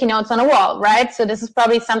used sticky notes on a wall, right? So this is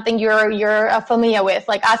probably something you're familiar with,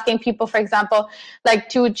 like asking people, for example, like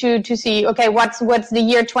to see, okay, what's the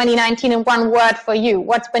year 2019 in one word for you?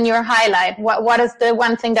 What's been your highlight? What is the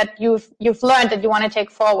one thing that you've learned that you want to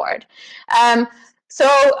take forward? So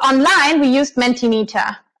online we used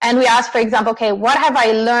Mentimeter. And we asked, for example, okay, what have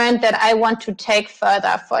I learned that I want to take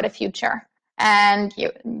further for the future? And,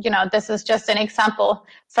 this is just an example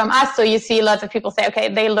from us. So you see lots of people say,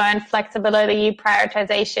 okay, they learned flexibility,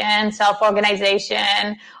 prioritization,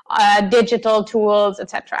 self-organization, digital tools,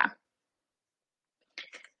 etc.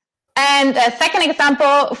 And a second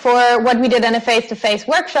example for what we did in a face-to-face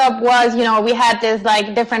workshop was, we had this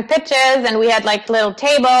like different pitches, and we had like little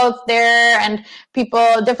tables there, and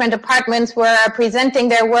different departments were presenting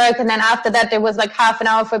their work. And then after that, there was like half an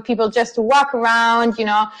hour for people just to walk around,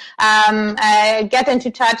 get into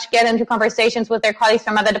touch, get into conversations with their colleagues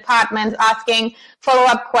from other departments, asking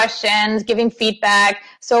follow-up questions, giving feedback.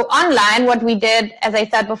 So online, what we did, as I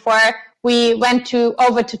said before, we went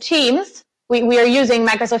over to Teams. We are using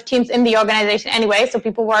Microsoft Teams in the organization anyway, so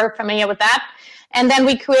people were familiar with that. And then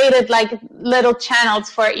we created like little channels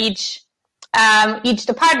for each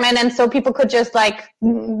department, and so people could just like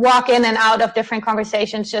walk in and out of different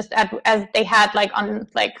conversations just as they had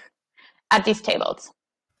at these tables.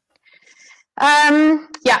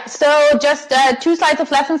 So just 2 slides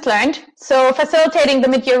of lessons learned. So facilitating the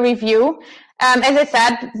mid-year review. As I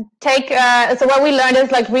said, so what we learned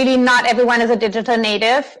is like really not everyone is a digital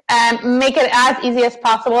native. Make it as easy as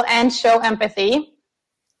possible and show empathy.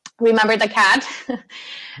 Remember the cat.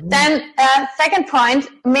 Then second point,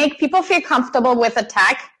 make people feel comfortable with the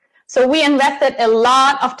tech. So we invested a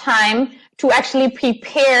lot of time to actually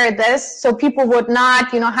prepare this so people would not,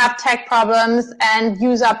 have tech problems and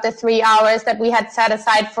use up the 3 hours that we had set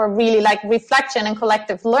aside for really like reflection and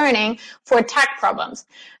collective learning for tech problems.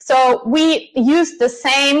 So we used the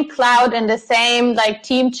same cloud and the same like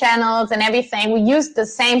team channels and everything. We used the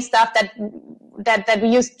same stuff that we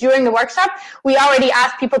used during the workshop. We already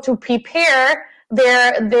asked people to prepare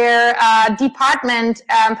their department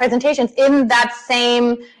presentations in that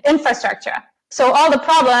same infrastructure. So all the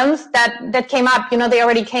problems that came up, they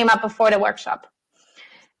already came up before the workshop.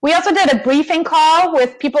 We also did a briefing call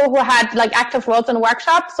with people who had like active roles in the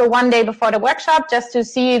workshop. So one day before the workshop, just to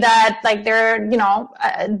see that like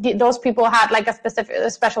those people had like a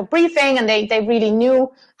special briefing, and they really knew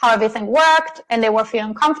how everything worked and they were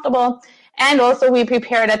feeling comfortable. And also we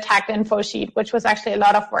prepared a tagged info sheet, which was actually a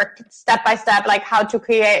lot of work, step by step, like how to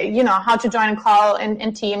create, how to join a call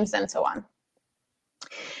in Teams and so on.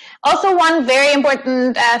 Also, one very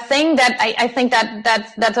important thing that I think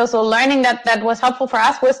that's also learning that was helpful for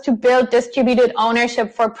us was to build distributed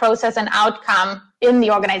ownership for process and outcome in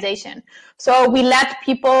the organization. So we let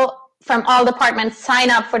people from all departments sign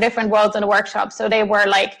up for different roles in the workshop. So they were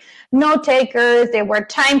like note takers, they were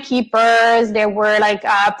timekeepers, they were like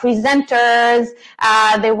presenters,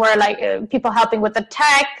 they were like people helping with the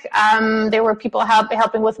tech, there were people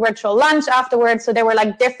helping with virtual lunch afterwards. So they were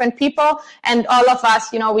like different people, and all of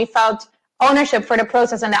us, we felt ownership for the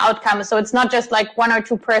process and the outcome. So it's not just like one or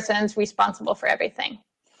two persons responsible for everything.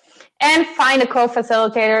 And find a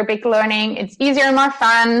co-facilitator, big learning. It's easier and more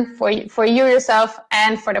fun for you yourself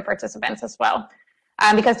and for the participants as well,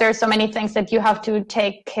 because there are so many things that you have to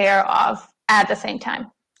take care of at the same time.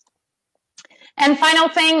 And final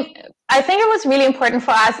thing, I think it was really important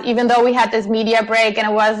for us, even though we had this media break and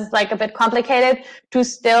it was like a bit complicated, to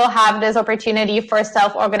still have this opportunity for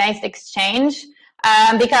self-organized exchange.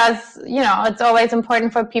 Because, it's always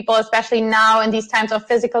important for people, especially now in these times of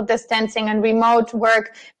physical distancing and remote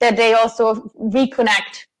work, that they also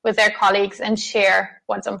reconnect with their colleagues and share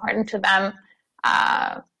what's important to them.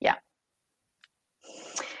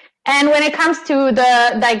 And when it comes to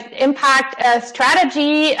the impact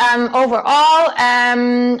strategy overall,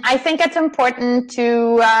 I think it's important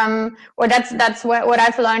to, or that's what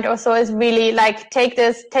I've learned also, is really like take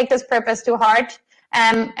this purpose to heart.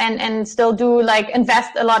 And still do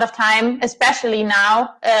invest a lot of time, especially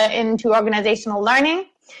now, into organizational learning.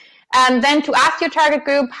 And then to ask your target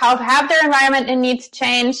group how to have their environment and needs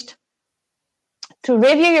changed, to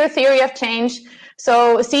review your theory of change.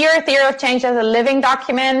 So see your theory of change as a living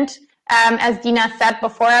document. As Dena said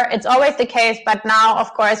before, it's always the case, but now,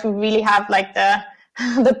 of course, we really have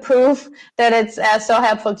the proof that it's so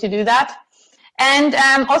helpful to do that. And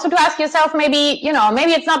also to ask yourself, maybe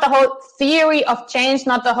it's not the whole theory of change,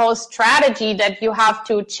 not the whole strategy that you have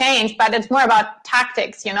to change, but it's more about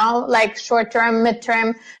tactics, like short-term,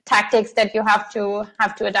 mid-term tactics that you have to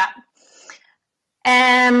adapt.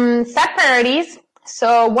 Set priorities.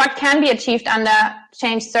 So what can be achieved under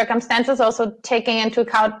changed circumstances, also taking into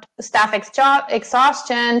account staff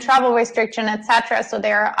exhaustion, travel restriction, etc. So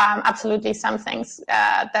there are absolutely some things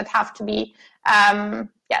that have to be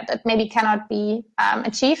that maybe cannot be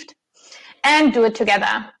achieved, and do it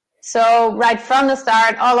together. So right from the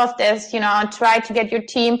start, all of this, try to get your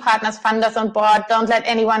team, partners, funders on board. Don't let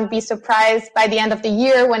anyone be surprised by the end of the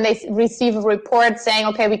year when they receive a report saying,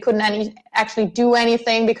 okay, we couldn't actually do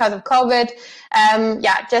anything because of COVID.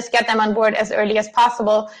 Just get them on board as early as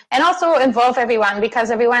possible, and also involve everyone, because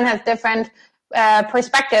everyone has different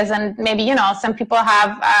perspectives, and maybe some people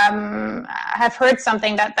have heard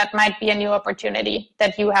something that might be a new opportunity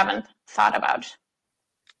that you haven't thought about.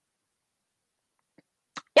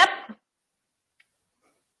 Yep.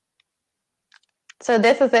 So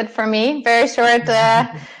this is it for me. Very short,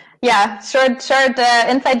 short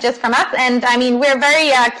insight just from us. And I mean, we're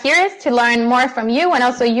very curious to learn more from you, and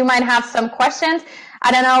also you might have some questions.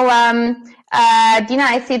 I don't know, Dena,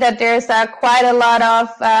 I see that there's quite a lot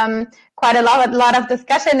of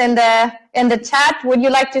discussion in the chat. Would you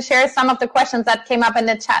like to share some of the questions that came up in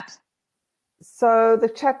the chat? So the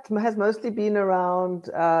chat has mostly been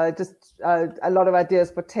around just a lot of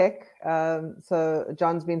ideas for tech. So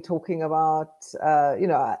John's been talking about,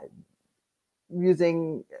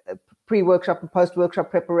 using pre-workshop and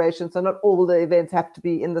post-workshop preparation. So not all the events have to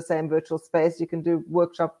be in the same virtual space. You can do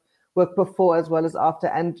work before as well as after,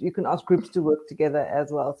 and you can ask groups to work together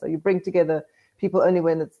as well. So you bring together people only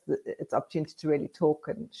when it's opportunity to really talk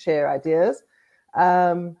and share ideas.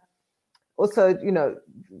 Also,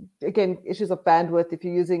 again, issues of bandwidth. If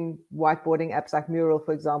you're using whiteboarding apps like Mural,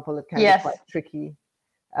 for example, it can be quite tricky.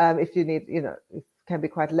 If you need, it can be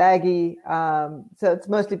quite laggy. So it's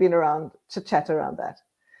mostly been around chit-chat around that.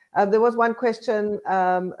 There was one question,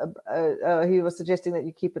 he was suggesting that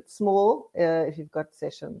you keep it small. If you've got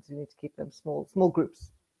sessions, you need to keep them small groups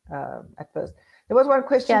at first. There was one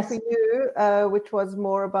question for you, which was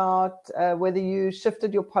more about whether you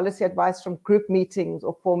shifted your policy advice from group meetings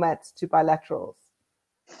or formats to bilaterals.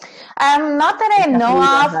 Not that I know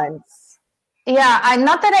of. Yeah,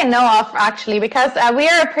 not that I know of, actually, because we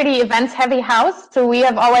are a pretty events-heavy house. So we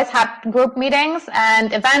have always had group meetings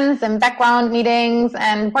and events and background meetings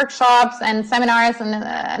and workshops and seminars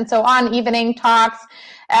and so on, evening talks.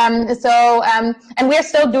 And we're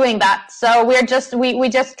still doing that. So we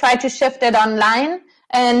just try to shift it online.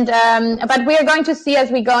 And but we are going to see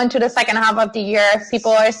as we go into the second half of the year,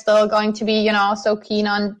 people are still going to be, so keen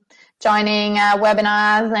on joining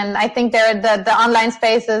webinars, and I think the online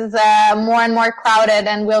space is more and more crowded,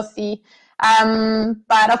 and we'll see.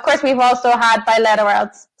 But of course, we've also had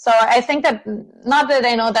bilaterals. So I think that, not that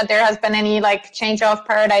I know that there has been any like change of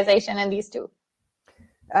prioritization in these two.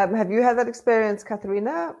 Have you had that experience,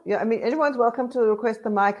 Katharina? Yeah, I mean, anyone's welcome to request the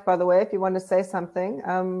mic, by the way, if you want to say something.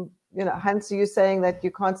 Hans, are you saying that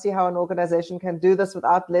you can't see how an organization can do this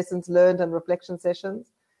without lessons learned and reflection sessions?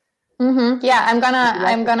 Mm-hmm. Yeah, I'm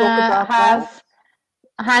gonna have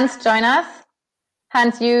Hans join us.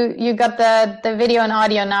 Hans, you got the video and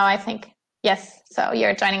audio now, I think. Yes, so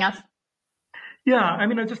you're joining us. Yeah, I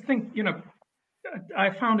mean, I just think, I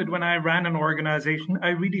found it when I ran an organization, I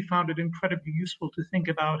really found it incredibly useful to think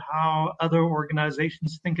about how other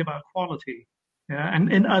organizations think about quality,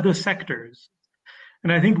 and in other sectors.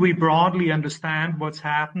 And I think we broadly understand what's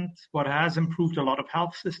happened, what has improved a lot of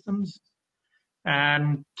health systems.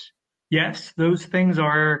 And yes, those things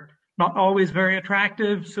are not always very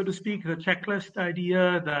attractive, so to speak, the checklist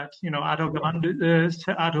idea that, Ato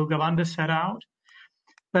Gawande set out.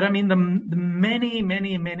 But I mean, the many,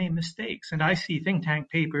 many, many mistakes, and I see think tank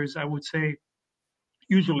papers, I would say,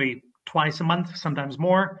 usually twice a month, sometimes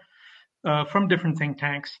more, from different think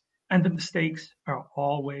tanks, and the mistakes are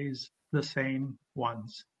always the same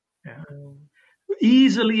ones. Yeah.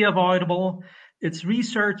 Easily avoidable. It's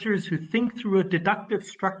researchers who think through a deductive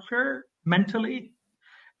structure mentally,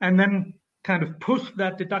 and then kind of push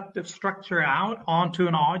that deductive structure out onto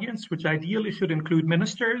an audience, which ideally should include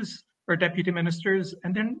ministers or deputy ministers,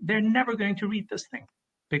 and then they're never going to read this thing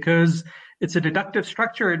because it's a deductive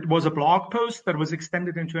structure. It was a blog post that was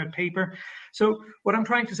extended into a paper. So what I'm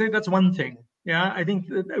trying to say, that's one thing. Yeah, I think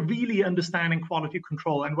really understanding quality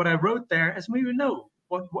control, and what I wrote there, as we know,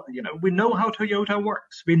 we know how Toyota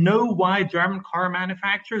works. We know why German car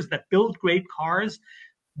manufacturers that build great cars,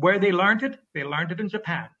 where they learned it in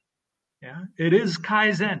Japan. Yeah, it is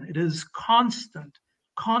Kaizen. It is constant,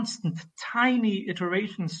 tiny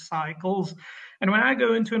iteration cycles. And when I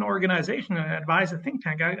go into an organization and advise a think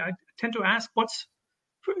tank, I tend to ask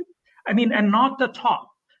and not the top,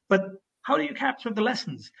 but how do you capture the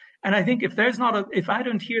lessons? And I think if I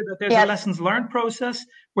don't hear that there's a lessons learned process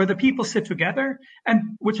where the people sit together,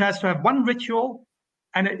 and which has to have one ritual,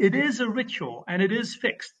 and it is a ritual and it is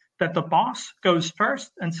fixed, that the boss goes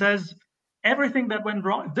first and says, everything that went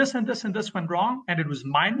wrong, this and this and this went wrong, and it was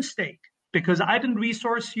my mistake because I didn't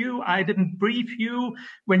resource you, I didn't brief you.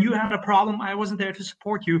 When you had a problem, I wasn't there to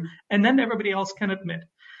support you, and then everybody else can admit.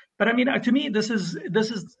 But I mean, to me, this is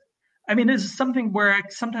something where I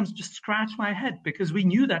sometimes just scratch my head because we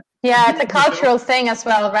knew that. Yeah, it's a cultural thing as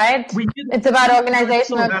well, right? It's about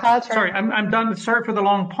organizational culture. Sorry, I'm done. Sorry for the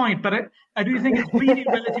long point, but I do think it's really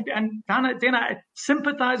relative. And Dena, I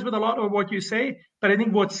sympathize with a lot of what you say, but I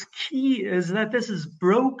think what's key is that this is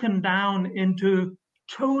broken down into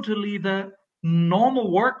totally the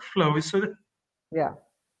normal workflows. So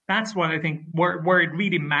that's what I think where it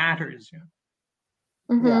really matters. Yeah.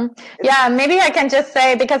 Mm-hmm. Yeah, maybe I can just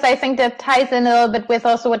say, because I think that ties in a little bit with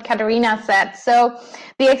also what Katharina said. So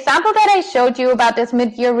the example that I showed you about this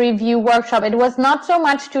mid-year review workshop, it was not so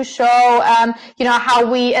much to show,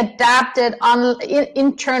 how we adapted on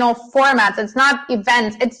internal formats. It's not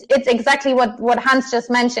events. It's exactly what Hans just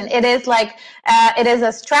mentioned. It is like, it is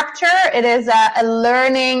a structure. It is a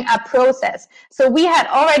learning, a process. So we had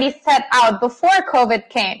already set out before COVID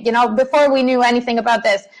came, before we knew anything about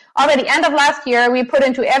this. Already end of last year, we put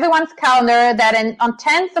into everyone's calendar that on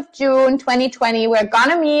 10th of June, 2020, we're going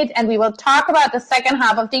to meet and we will talk about the second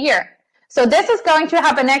half of the year. So this is going to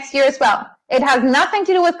happen next year as well. It has nothing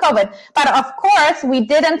to do with COVID. But of course, we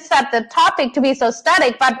didn't set the topic to be so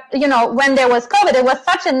static. But, when there was COVID, it was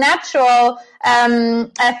such a natural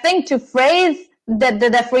thing to phrase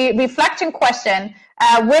the reflection question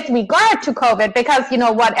with regard to COVID, because,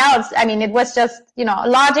 what else? I mean, it was just,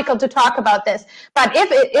 logical to talk about this. But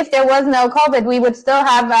if there was no COVID, we would still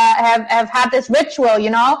have had this ritual,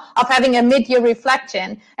 of having a mid-year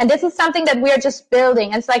reflection. And this is something that we're just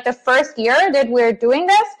building. It's like the first year that we're doing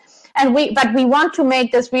this. But we want to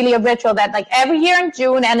make this really a ritual that like every year in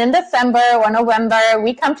June and in December or November,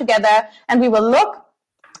 we come together and we will look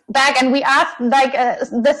back and we ask like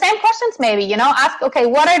the same questions, maybe, ask, okay,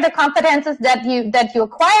 what are the competences that you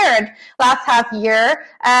acquired last half year?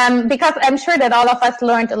 Because I'm sure that all of us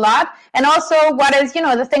learned a lot. And also what is,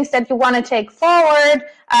 the things that you want to take forward.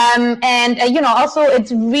 Also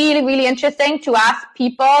it's really, really interesting to ask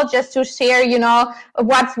people just to share,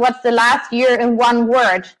 what's the last year in one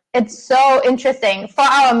word. It's so interesting. For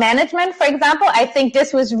our management, for example, I think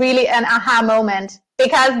this was really an aha moment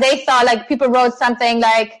because they saw like people wrote something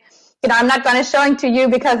like, I'm not going to show it to you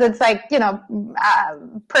because it's like,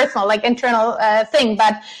 personal, like internal thing.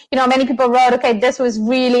 But, many people wrote, okay, this was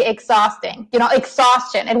really exhausting,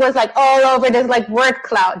 exhaustion. It was like all over this like word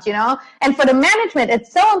cloud, and for the management,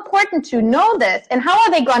 it's so important to know this. And how are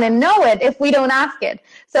they going to know it if we don't ask it?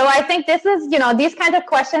 So I think this is, these kinds of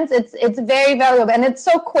questions, it's very valuable, and it's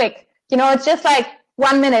so quick. It's just like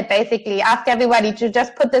 1 minute, basically. Ask everybody to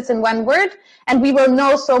just put this in one word, and we will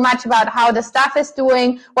know so much about how the staff is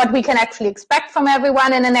doing, what we can actually expect from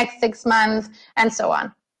everyone in the next 6 months, and so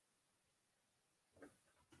on.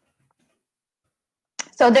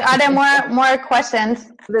 So are there more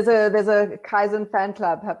questions? There's a Kaizen fan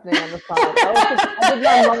club happening on the side. I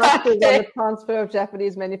did my master's on the transfer of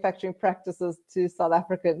Japanese manufacturing practices to South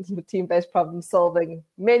African team-based problem solving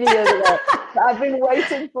many years ago. I've been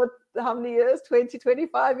waiting for how many years? 20,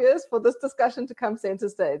 25 years for this discussion to come center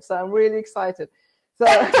stage. So I'm really excited. So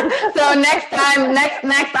next time,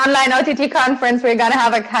 next online OTT conference, we're going to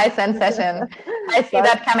have a Kaizen session. I see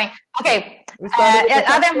that coming. Okay.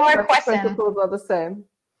 Are there more questions? Principles are the same.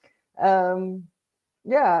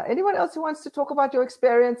 Yeah. Anyone else who wants to talk about your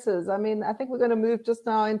experiences? I mean, I think we're going to move just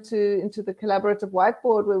now into the collaborative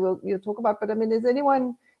whiteboard where we'll talk about. But I mean, is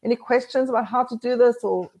anyone any questions about how to do this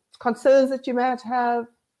or concerns that you might have?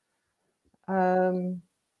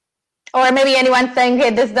 Or maybe anyone saying, hey,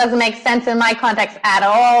 this doesn't make sense in my context at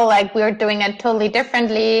all, like we're doing it totally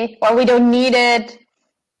differently, or we don't need it.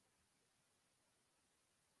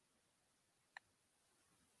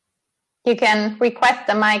 You can request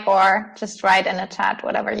the mic or just write in the chat,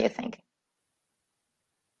 whatever you think.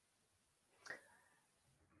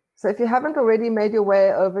 So if you haven't already made your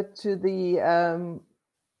way over to the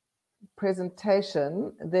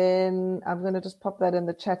presentation, then I'm going to just pop that in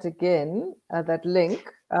the chat again, that link.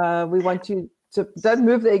 We want you to, don't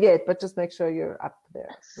move there yet, but just make sure you're up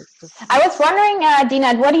there. I was wondering,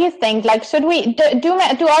 Dena, what do you think? Like, should we, do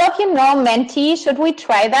all of you know Menti? Should we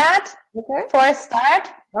try that for a start?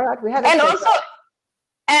 All right, we have and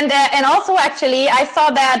also actually, I saw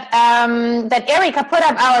that that Erika put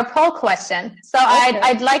up our poll question. So okay.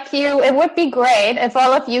 I'd like you. It would be great if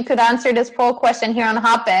all of you could answer this poll question here on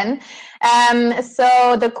Hopin.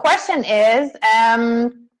 So the question is,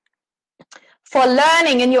 for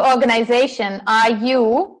learning in your organization, are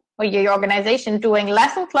you or your organization doing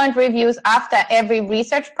lessons learned reviews after every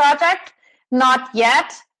research project? Not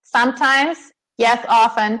yet. Sometimes. Yes,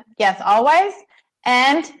 often. Yes, always.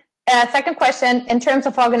 And second question, in terms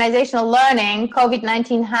of organizational learning,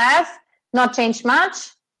 COVID-19 has not changed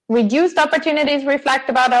much, reduced opportunities reflect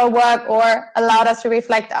about our work, or allowed us to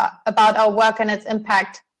reflect about our work and its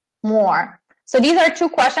impact more. So these are two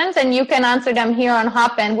questions, and you can answer them here on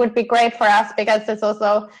Hopin. Would be great for us because it's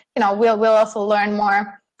also, we'll also learn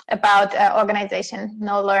more about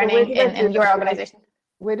organizational learning in your organization.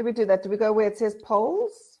 Where do we do that? Do we go where it says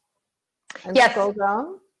polls? And yes. Scroll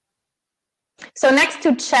down. So next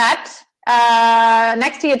to chat,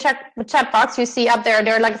 next to your chat box, you see up there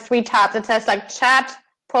are like 3 tabs. It says like chat,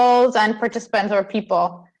 polls, and participants or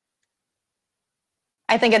people.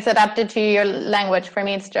 I think it's adapted to your language. For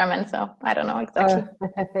me, it's German, so I don't know exactly.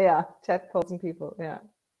 Yeah, chat, polls, and people. Yeah.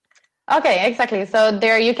 Okay, exactly. So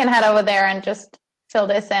there, you can head over there and just fill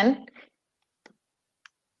this in.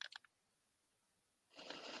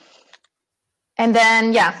 And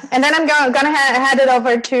then, and then I'm gonna hand it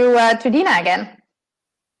over to Dena again,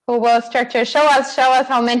 who will start to show us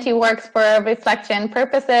how Menti works for reflection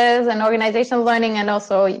purposes and organizational learning, and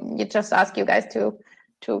also you just ask you guys to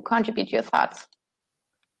contribute your thoughts.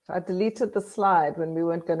 I deleted the slide when we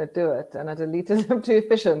weren't going to do it, and I deleted it. I'm too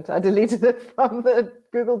efficient. I deleted it from the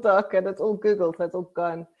Google Doc, and it's all Google, so it's all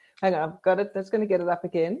gone. Hang on, I've got it. That's going to get it up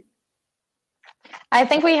again. I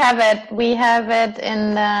think we have it. We have it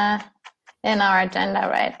in our agenda,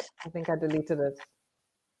 right? I think I deleted it.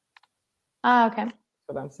 Oh, okay. That's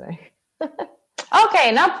what I'm saying.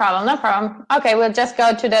 Okay, no problem. Okay, we'll just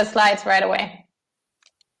go to the slides right away.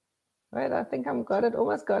 Right, I think I've got it.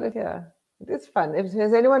 Almost got it here. It's fun.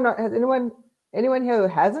 Has anyone here who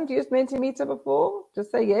hasn't used Mentimeter before? Just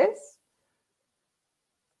say yes.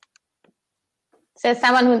 So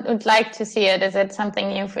someone who would like to see it. Is it something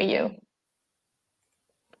new for you?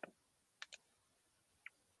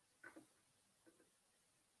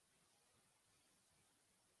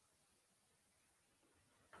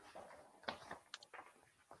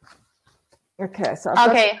 Okay, so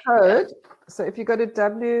I've got the code. So if you go to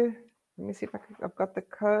let me see if I've got the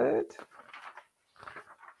code.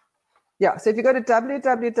 Yeah, so if you go to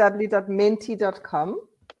www.menti.com.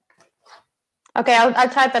 Okay, I'll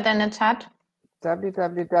type it in the chat.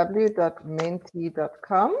 www.menti.com,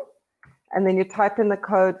 and then you type in the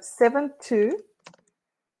code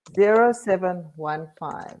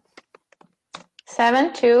 0715.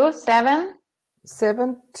 727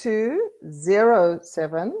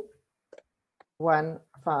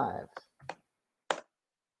 720715.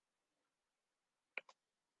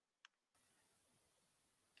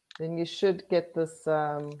 Then you should get this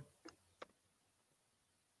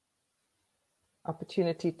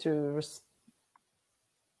opportunity to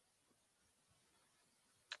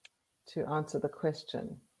answer the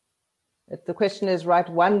question. If the question is, write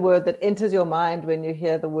one word that enters your mind when you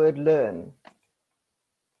hear the word learn.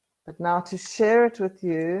 But now to share it with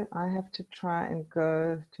you, I have to try and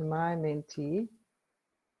go to my Menti.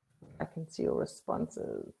 I can see your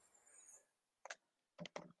responses.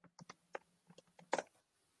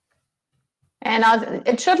 And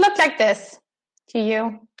it should look like this to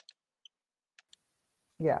you.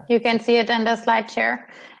 Yeah. You can see it in the slide share.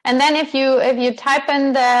 And then if you type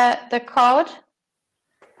in the code,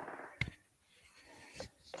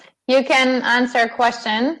 you can answer a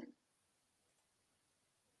question.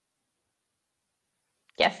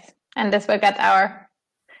 Yes, and this will get our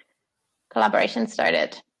collaboration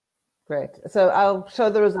started. Great. So I'll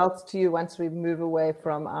show the results to you once we move away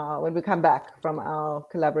from when we come back from our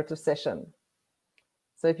collaborative session.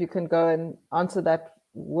 So if you can go and answer that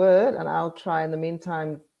word, and I'll try in the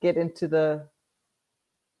meantime get into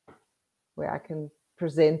where I can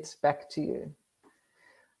present back to you.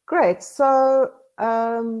 Great. So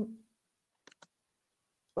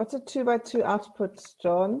what's a 2x2 output,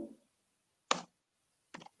 John?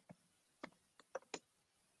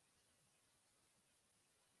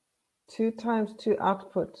 Two times two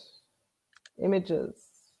output images.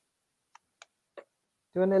 Do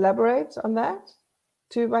you want to elaborate on that?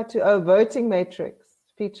 2x2, oh, voting matrix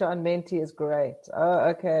feature on Menti is great. Oh,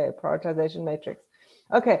 okay, prioritization matrix.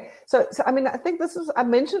 Okay, so I mean, I think I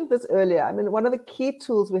mentioned this earlier. I mean, one of the key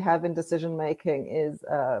tools we have in decision making is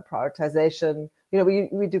prioritization. You know,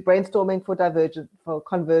 we do brainstorming for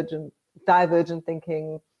convergent, divergent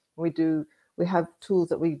thinking. We have tools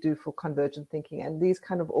that we do for convergent thinking, and these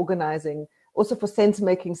kind of organizing, also for sense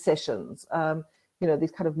making sessions. You know,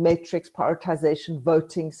 these kind of matrix prioritization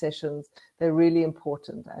voting sessions, they're really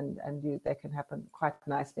important, and they can happen quite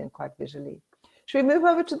nicely and quite visually. Should we move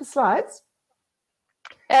over to the slides?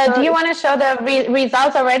 Do you want to show the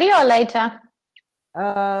results already or later?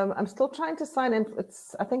 I'm still trying to sign in.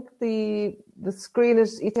 I think the screen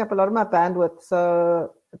is eating up a lot of my bandwidth,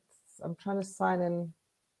 so I'm trying to sign in.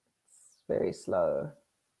 It's very slow.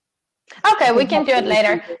 Okay, we can do it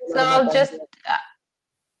later. So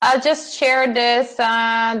I'll just share this.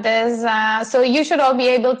 So you should all be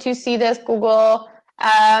able to see this Google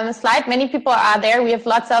slide. Many people are there. We have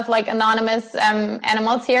lots of like anonymous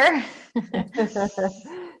animals here.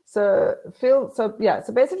 So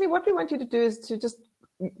basically what we want you to do is to just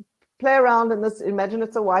play around in this. Imagine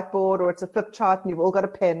it's a whiteboard or it's a flip chart and you've all got a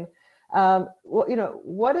pen.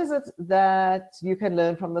 What is it that you can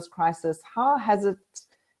learn from this crisis? How has it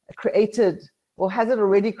created, or has it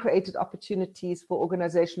already created opportunities for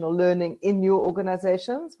organizational learning in your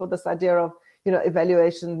organizations, for this idea of, you know,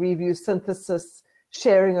 evaluation, review, synthesis,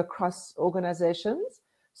 sharing across organizations?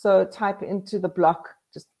 So type into the block,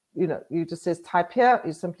 you just says type here,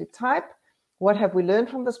 you simply type, what have we learned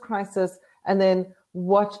from this crisis? And then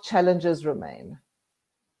what challenges remain?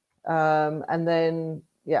 And then,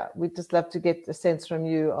 yeah, we'd just love to get a sense from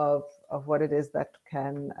you of what it is that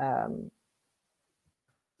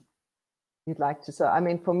you'd like to. So, I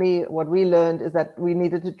mean, for me, what we learned is that we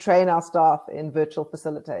needed to train our staff in virtual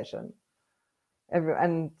facilitation.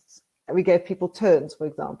 And we gave people turns, for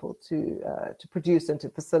example, to produce and to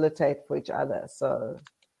facilitate for each other. So.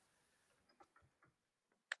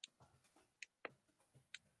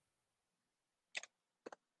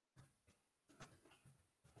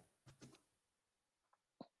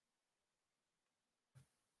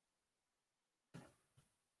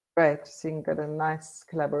 Great, seeing got a nice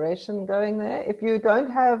collaboration going there. If you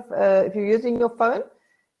don't have, if you're using your phone,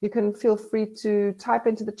 you can feel free to type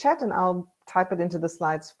into the chat and I'll type it into the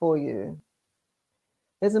slides for you.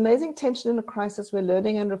 There's amazing tension in a crisis where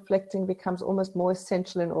learning and reflecting becomes almost more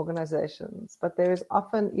essential in organizations, but there is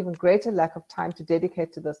often even greater lack of time to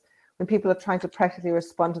dedicate to this when people are trying to practically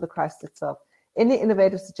respond to the crisis itself. Any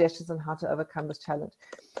innovative suggestions on how to overcome this challenge?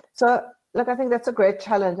 So, look, I think that's a great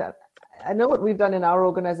challenge. I know what we've done in our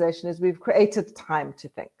organization is we've created time to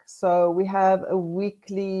think. So we have a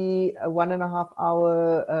weekly 1.5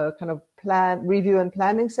 hour kind of review and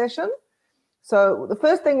planning session. So the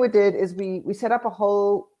first thing we did is we set up a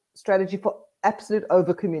whole strategy for absolute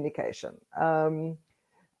over communication.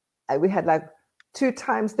 We had like 2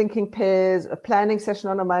 times thinking pairs, a planning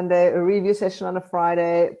session on a Monday, a review session on a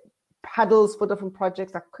Friday, huddles for different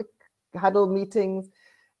projects, like quick huddle meetings.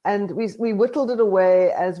 And we whittled it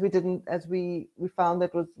away as we found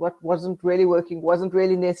that what wasn't really working, wasn't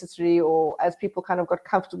really necessary, or as people kind of got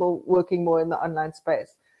comfortable working more in the online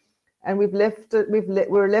space. And we're left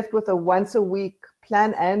with a once a week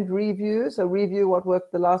plan and review. So review what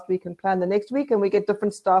worked the last week and plan the next week. And we get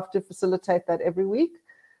different staff to facilitate that every week.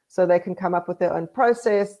 So they can come up with their own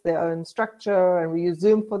process, their own structure, and we use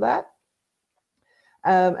Zoom for that.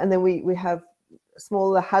 And then we have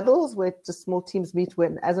smaller huddles where just small teams meet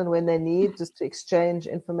as and when they need, just to exchange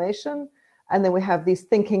information. And then we have these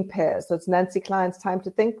thinking pairs. So it's Nancy Klein's Time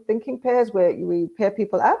to Think thinking pairs, where we pair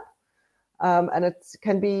people up. And it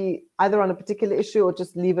can be either on a particular issue or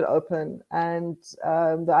just leave it open. And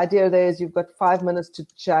the idea there is you've got 5 minutes to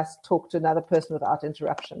just talk to another person without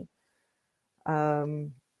interruption.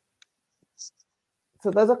 So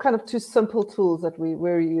those are kind of two simple tools that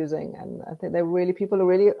we're using. And I think people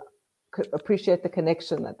really appreciate the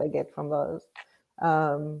connection that they get from those.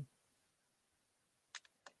 I'm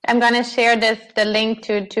going to share the link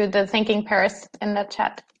to the thinking pairs in the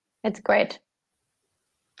chat. It's great.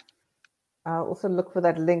 I'll also look for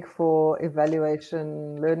that link for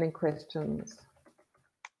evaluation learning questions.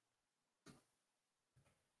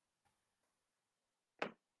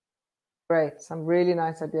 Great, some really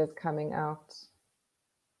nice ideas coming out.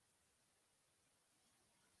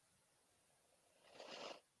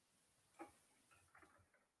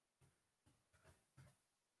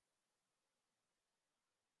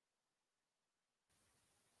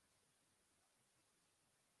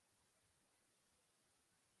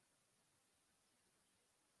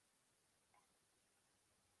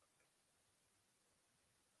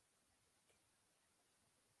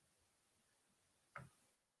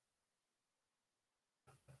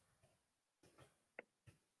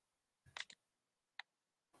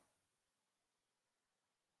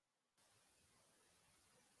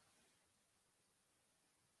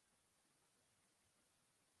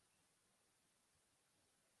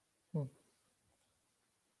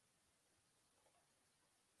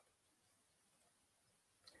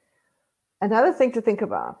 Another thing to think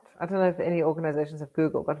about, I don't know if any organizations have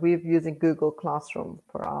Google, but we're using Google Classroom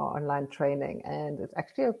for our online training. And it's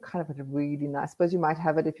actually a kind of a really nice, I suppose you might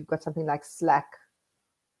have it if you've got something like Slack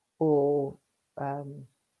or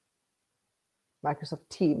Microsoft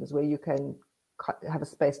Teams, where you can have a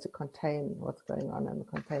space to contain what's going on and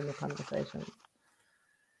contain the conversation.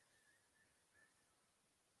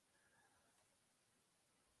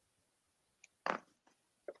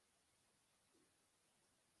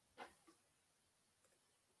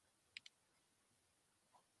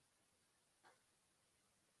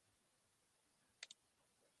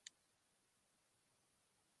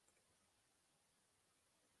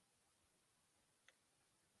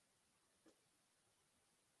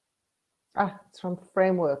 It's from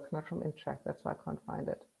Framework, not from Interact. That's why I can't find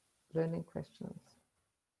it. Learning questions.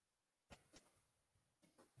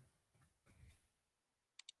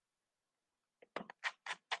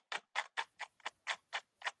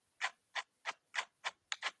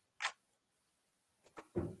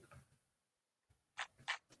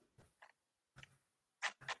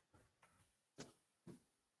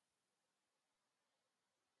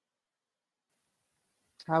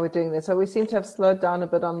 How are we doing this? So we seem to have slowed down a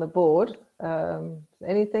bit on the board.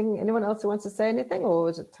 Anyone else who wants to say anything, or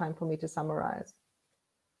is it time for me to summarize?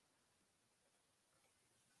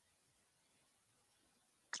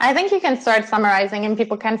 I think you can start summarizing and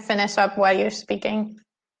people can finish up while you're speaking.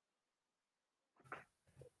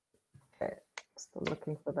 Okay, still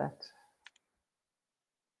looking for that.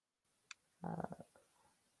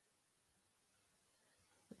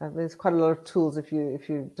 There's quite a lot of tools if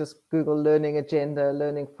you just Google learning agenda,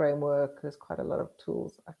 learning framework. There's quite a lot of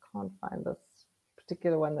tools. I can't find this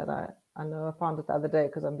particular one that I know I found it the other day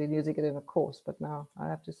because I've been using it in a course, but now I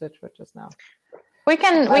have to search for it just now. We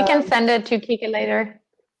can send it to Kika later.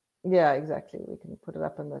 Yeah, exactly. We can put it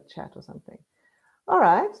up in the chat or something. All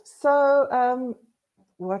right. So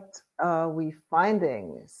what are we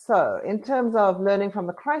finding? So in terms of learning from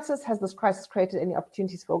the crisis, has this crisis created any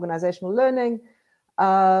opportunities for organizational learning?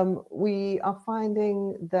 We are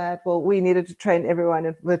finding that, well, we needed to train everyone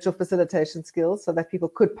in virtual facilitation skills so that people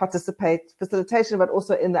could participate, facilitation, but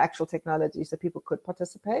also in the actual technology, so people could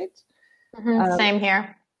participate. Same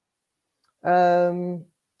here.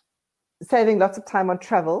 Saving lots of time on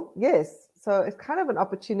travel, yes. So it's kind of an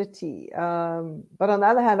opportunity. But on the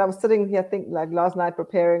other hand, I was sitting here like last night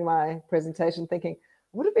preparing my presentation thinking,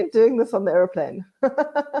 I would have been doing this on the airplane.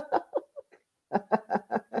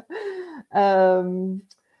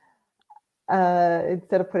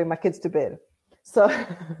 Instead of putting my kids to bed. So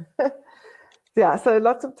Yeah, so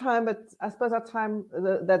lots of time, but I suppose our time,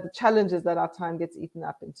 the challenge is that our time gets eaten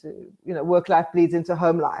up into, work life bleeds into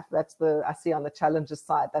home life. That's I see on the challenges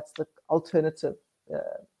side, that's the alternative.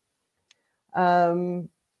 How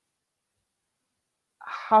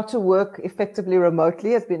to work effectively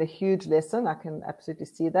remotely has been a huge lesson. I can absolutely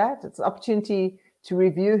see that. It's an opportunity to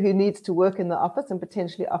review who needs to work in the office and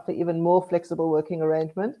potentially offer even more flexible working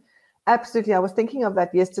arrangement. Absolutely. I was thinking of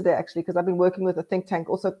that yesterday, actually, because I've been working with a think tank,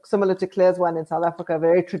 also similar to Claire's one in South Africa,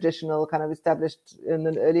 very traditional, kind of established in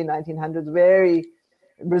the early 1900s, very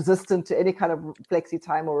resistant to any kind of flexi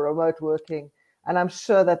time or remote working. And I'm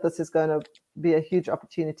sure that this is going to be a huge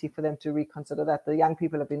opportunity for them to reconsider that. The young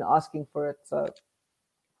people have been asking for it. So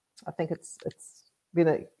I think it's been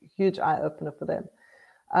a huge eye-opener for them.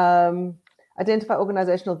 Identify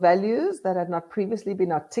organizational values that had not previously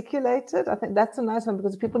been articulated. I think that's a nice one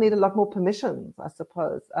because people need a lot more permissions, I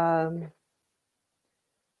suppose. Can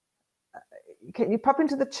you pop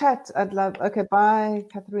into the chat? I'd love. Okay, bye.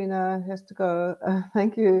 Katharina has to go.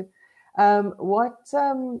 Thank you. Pop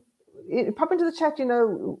into the chat.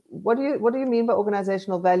 What do you mean by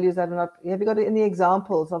organizational values that are not? Have you got any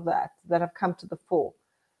examples of that have come to the fore?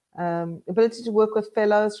 Ability to work with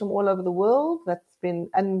fellows from all over the world. That's been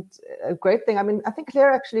a great thing. I mean, I think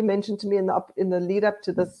Claire actually mentioned to me in the lead up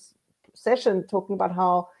to this session, talking about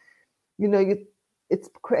how, it's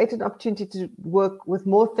created an opportunity to work with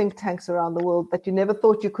more think tanks around the world that you never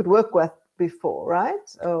thought you could work with before,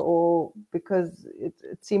 right? Or because it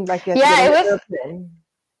seemed like you had to get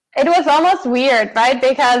It was almost weird, right?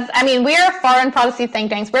 Because, I mean, we're foreign policy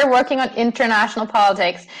think tanks. We're working on international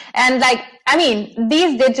politics. And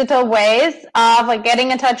these digital ways of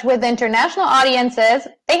getting in touch with international audiences,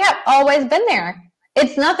 they have always been there.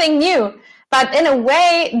 It's nothing new. But in a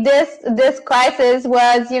way, this crisis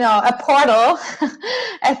was, a portal,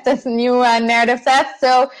 as this new narrative says.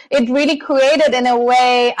 So it really created, in a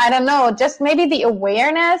way, I don't know, just maybe the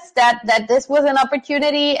awareness that this was an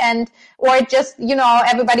opportunity, or just,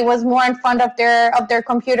 everybody was more in front of their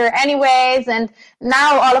computer anyways. And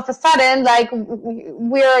now all of a sudden,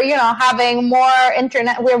 we're, having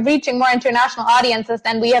we're reaching more international audiences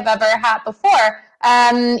than we have ever had before.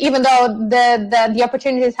 Even though the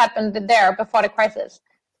opportunities happened there before the crisis.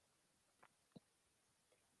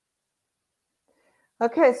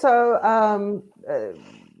 Okay, so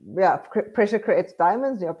pressure creates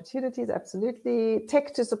diamonds, the opportunities, absolutely.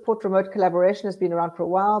 Tech to support remote collaboration has been around for a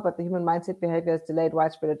while, but the human mindset behavior has delayed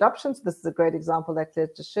widespread adoption. So this is a great example that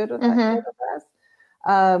Claire just shared with us.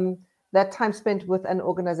 That time spent with an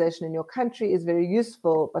organization in your country is very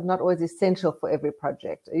useful, but not always essential for every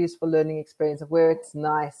project. A useful learning experience of where it's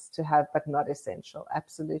nice to have, but not essential.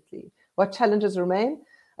 Absolutely. What challenges remain?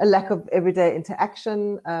 A lack of everyday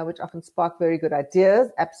interaction, which often spark very good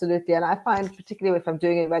ideas. Absolutely. And I find, particularly if I'm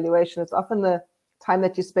doing an evaluation, it's often the time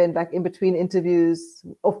that you spend in between interviews,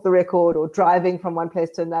 off the record, or driving from one place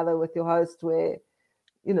to another with your host, where,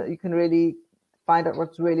 you can really find out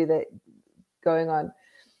what's really going on.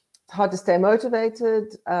 Hard to stay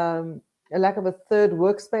motivated, a lack of a third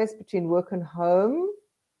workspace between work and home,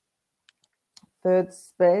 third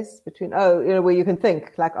space between, where you can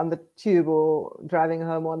think, like on the tube or driving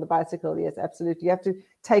home or on the bicycle. Yes, absolutely. You have to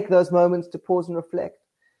take those moments to pause and reflect.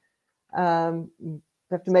 You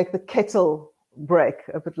have to make the kettle break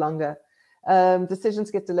a bit longer.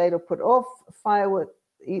 Decisions get delayed or put off.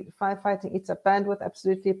 Firefighting eats up bandwidth,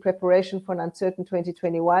 absolutely. Preparation for an uncertain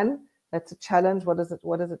 2021. That's a challenge. What does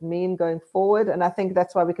it mean going forward? And I think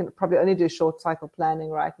that's why we can probably only do short cycle planning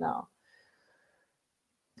right now.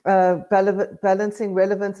 Balancing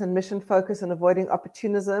relevance and mission focus and avoiding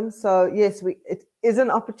opportunism. So yes, it is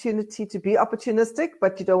an opportunity to be opportunistic,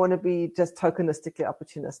 but you don't want to be just tokenistically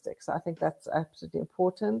opportunistic. So I think that's absolutely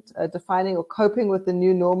important. Defining or coping with the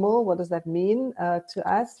new normal. What does that mean to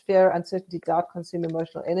us? Fear, uncertainty, doubt consume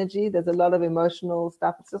emotional energy. There's a lot of emotional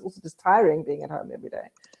stuff. It's also just tiring being at home every day.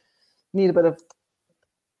 Need a bit of,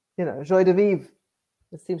 joie de vivre.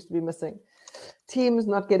 It seems to be missing. Teams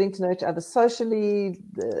not getting to know each other socially,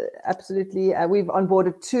 absolutely. We've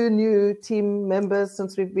onboarded 2 new team members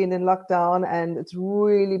since we've been in lockdown, and it's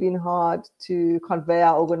really been hard to convey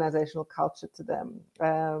our organizational culture to them.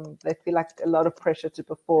 They feel like a lot of pressure to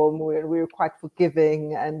perform. We're quite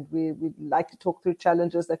forgiving, and we like to talk through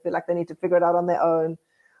challenges. They feel like they need to figure it out on their own.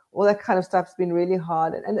 All that kind of stuff's been really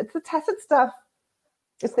hard. And it's the tacit stuff.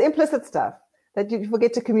 It's the implicit stuff that you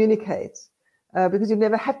forget to communicate because you've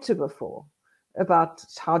never had to before, about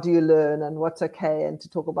how do you learn and what's okay, and to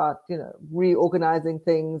talk about, reorganizing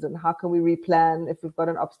things and how can we replan if we've got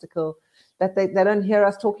an obstacle that they don't hear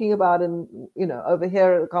us talking about, and,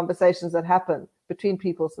 overhear conversations that happen between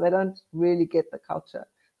people. So they don't really get the culture.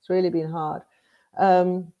 It's really been hard.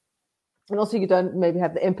 And also you don't maybe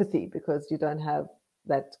have the empathy because you don't have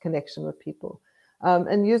that connection with people.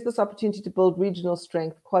 And use this opportunity to build regional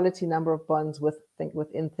strength, quality number of bonds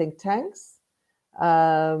within think tanks.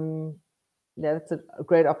 Yeah, that's a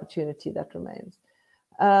great opportunity that remains.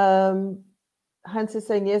 Hans is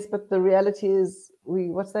saying yes, but the reality is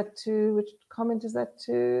what's that to? Which comment is that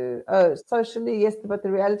to? Oh, socially, yes, but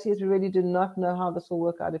the reality is we really do not know how this will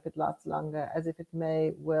work out if it lasts longer, as if it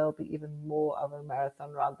may well be even more of a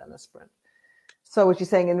marathon rather than a sprint. So what you're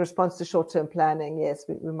saying in response to short-term planning, yes,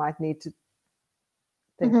 we might need to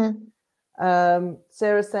think. Mm-hmm.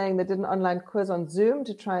 Sarah's saying they did an online quiz on Zoom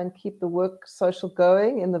to try and keep the work social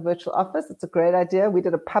going in the virtual office. It's a great idea. We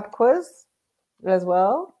did a pub quiz as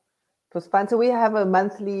well. It was fun. So we have a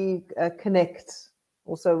monthly Connect,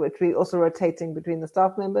 which we also rotating between the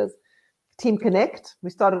staff members. Team Connect. We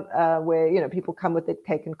started where people come with their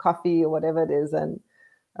cake and coffee or whatever it is, and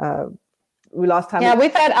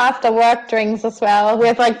we've had after work drinks as well. We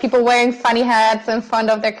have like people wearing funny hats in front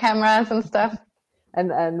of their cameras and stuff.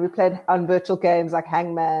 And we played on virtual games like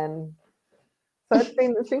Hangman. So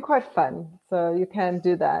it's been quite fun. So you can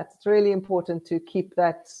do that. It's really important to keep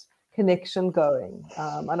that connection going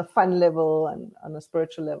on a fun level and on a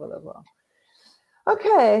spiritual level as well.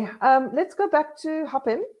 Okay, let's go back to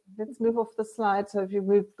Hopin. Let's move off the slide. So if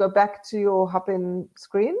you go back to your Hopin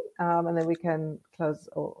screen, and then we can close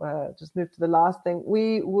or just move to the last thing.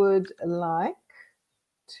 We would like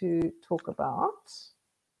to talk about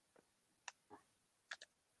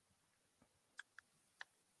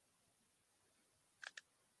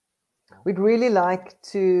we'd really like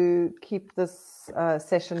to keep this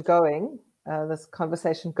session going, this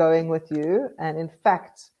conversation going with you. And in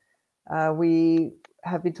fact, we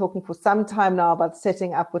have been talking for some time now about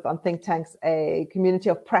setting up on think tanks a community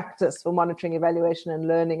of practice for monitoring, evaluation, and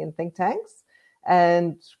learning in think tanks.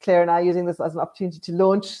 And Claire and I are using this as an opportunity to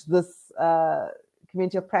launch this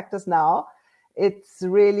community of practice now. It's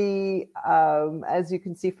really, as you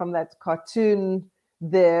can see from that cartoon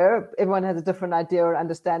there, everyone has a different idea or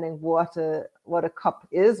understanding what a COP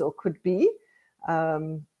is or could be.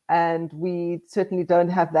 And we certainly don't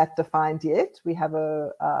have that defined yet. We have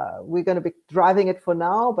we're going to be driving it for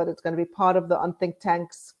now, but it's going to be part of the On Think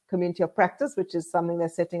Tanks community of practice, which is something they're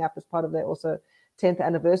setting up as part of their also 10th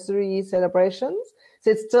anniversary celebrations. So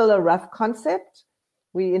it's still a rough concept.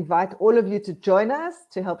 We invite all of you to join us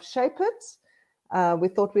to help shape it. We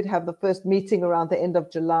thought we'd have the first meeting around the end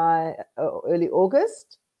of July, early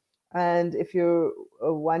August. And if you're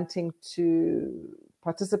wanting to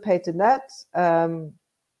participate in that,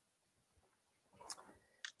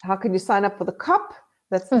 how can you sign up for the COP?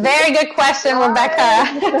 That's a very good question, Rebecca.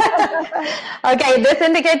 Okay, this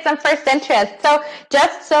indicates some first interest. So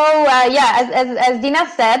just so, as Dena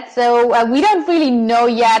said, so we don't really know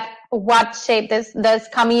yet what shape this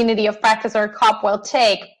community of practice or COP will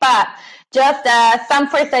take, but just some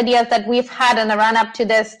first ideas that we've had in the run-up to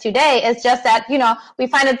this today is just that, we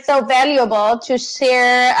find it so valuable to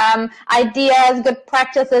share ideas, good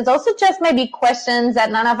practices, also just maybe questions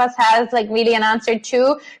that none of us has like really an answer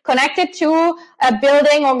to, connected to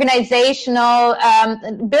building a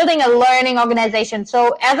learning organization.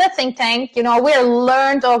 So as a think tank, we're a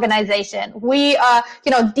learned organization. We are,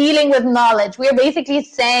 dealing with knowledge. We're basically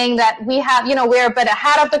saying that we have, we're a bit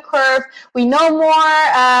ahead of the curve. We know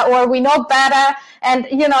more, or we know better. And,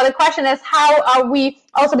 the question is, how are we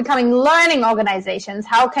also becoming learning organizations?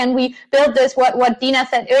 How can we build this, what Dena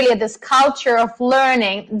said earlier, this culture of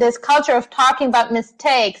learning, this culture of talking about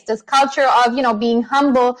mistakes, this culture of, being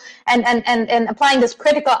humble and applying this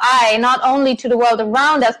critical eye, not only to the world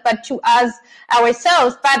around us, but to us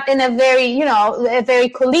ourselves, but in a very, a very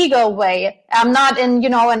collegial way. Not in,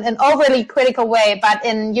 an overly critical way, but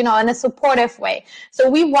in, in a supportive way. So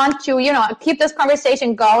we want to, keep this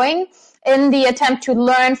conversation going in the attempt to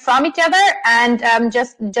learn from each other and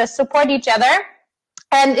just support each other.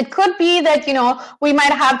 And it could be that, we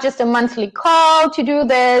might have just a monthly call to do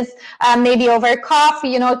this, maybe over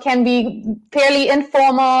coffee, it can be fairly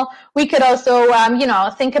informal. We could also,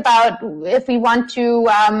 think about if we want to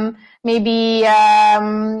maybe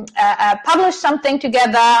publish something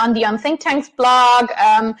together on the On Think Tanks blog.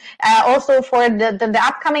 Also for the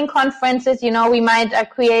upcoming conferences, we might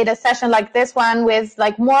create a session like this one with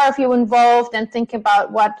like more of you involved and think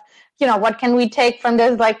about what can we take from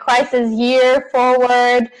this like crisis year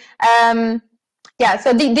forward.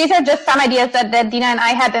 So these are just some ideas that Dena and I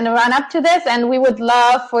had in the run up to this, and we would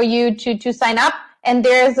love for you to sign up and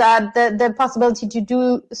there's the possibility to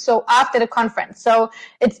do so after the conference. So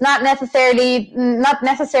it's not necessary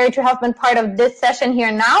to have been part of this session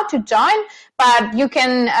here now to join, but you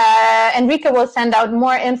can, Enrique will send out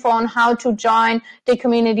more info on how to join the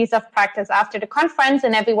communities of practice after the conference,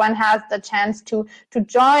 and everyone has the chance to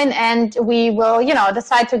join, and we will,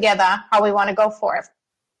 decide together how we want to go forward.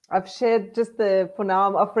 I've shared for now,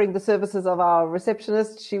 I'm offering the services of our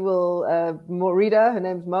receptionist. She will, Rita, her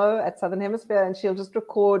name's Mo at Southern Hemisphere, and she'll just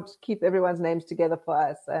keep everyone's names together for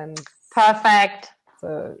us. And perfect.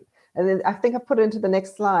 So, and then I think I put it into the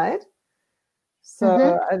next slide.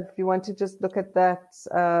 So if you want to just look at that,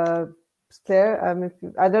 Claire,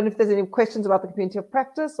 I don't know if there's any questions about the community of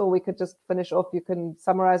practice, or we could just finish off. You can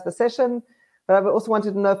summarize the session. But I also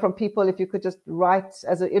wanted to know from people if you could just write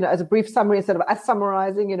as a brief summary instead of us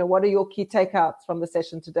summarizing, what are your key takeouts from the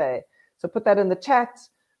session today? So put that in the chat,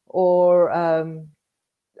 or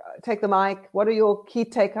take the mic. What are your key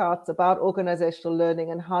takeouts about organizational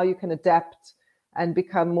learning and how you can adapt and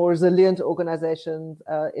become more resilient organizations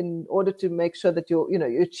in order to make sure that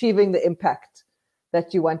you're achieving the impact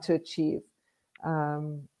that you want to achieve?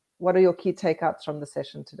 What are your key takeouts from the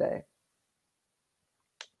session today?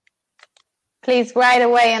 Please write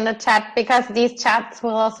away in the chat, because these chats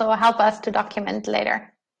will also help us to document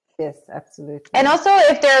later. Yes, absolutely. And also,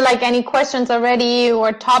 if there are any questions already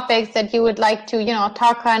or topics that you would like to,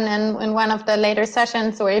 talk on in one of the later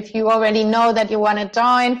sessions, or if you already know that you want to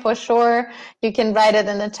join, for sure, you can write it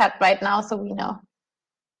in the chat right now so we know.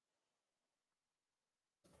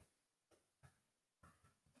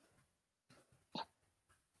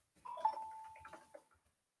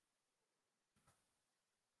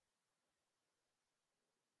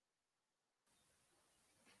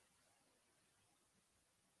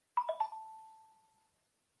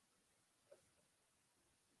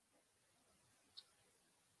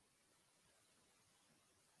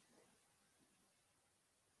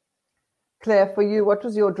 Claire, for you, what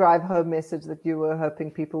was your drive home message that you were hoping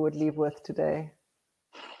people would leave with today?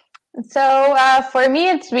 So for me,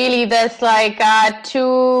 it's really this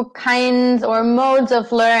two kinds or modes of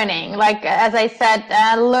learning. As I said,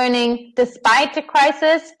 learning despite the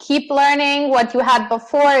crisis, keep learning what you had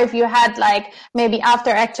before. If you had maybe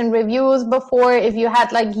after action reviews before, if you had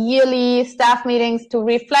yearly staff meetings to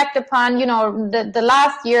reflect upon, the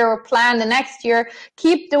last year or plan the next year,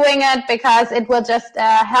 keep doing it, because it will just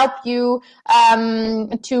help you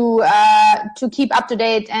to keep up to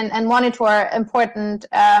date and monitor important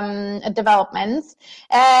developments,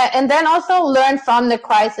 and then also learn from the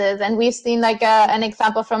crisis. And we've seen an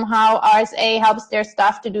example from how RSA helps their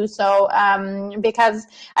staff to do so, because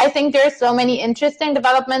I think there's so many interesting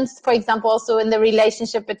developments, for example, also in the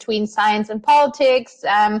relationship between science and politics,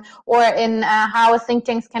 or in how think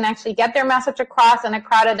tanks can actually get their message across in a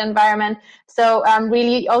crowded environment. So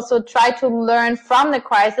really also try to learn from the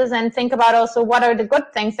crisis and think about also what are the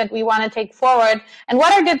good things that we want to take forward, and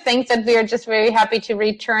what are good things that we are just very happy to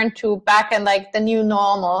return to back in the new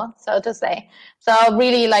normal, so to say. So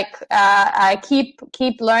really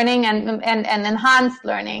keep learning and enhance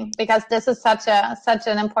learning, because this is such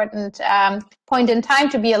an important point in time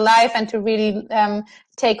to be alive and to really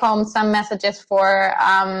take home some messages for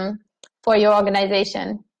your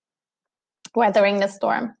organization weathering the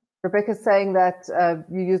storm. Rebecca's saying that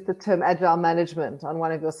you used the term agile management on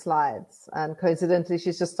one of your slides, and coincidentally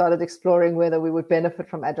she's just started exploring whether we would benefit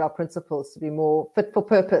from agile principles to be more fit for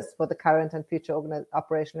purpose for the current and future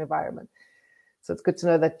operational environment. So it's good to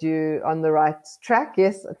know that you're on the right track.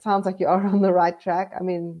 Yes, it sounds like you are on the right track. I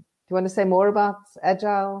mean, do you want to say more about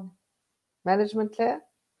agile management, Claire?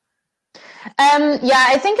 Yeah,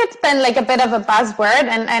 I think it's been a bit of a buzzword,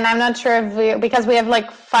 and I'm not sure if because we have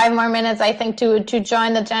 5 more minutes, I think, to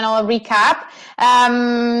join the general recap.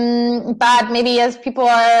 But maybe as people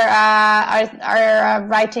are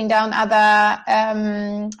writing down other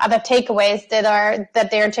takeaways that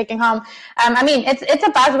they are taking home. I mean, it's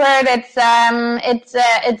a buzzword.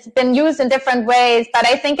 It's been used in different ways, but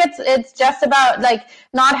I think it's just about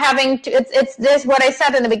not having to. It's this what I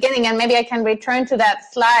said in the beginning, and maybe I can return to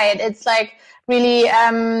that slide. It's really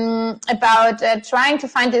about trying to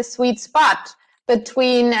find this sweet spot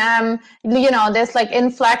between this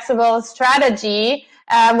inflexible strategy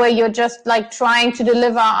where you're just trying to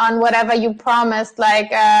deliver on whatever you promised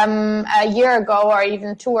a year ago, or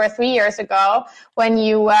even 2 or 3 years ago, when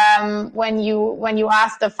you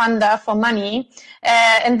asked the funder for money,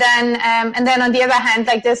 and then on the other hand,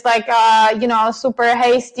 this super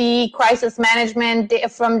hasty crisis management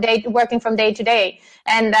working from day to day.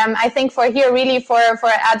 And I think for agile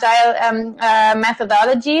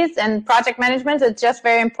methodologies and project management, it's just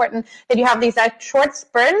very important that you have these short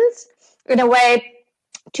sprints in a way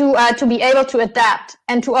to be able to adapt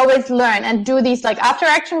and to always learn and do these like after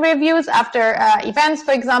action reviews, after events,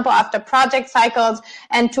 for example, after project cycles,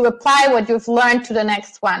 and to apply what you've learned to the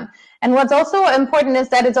next one. And what's also important is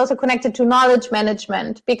that it's also connected to knowledge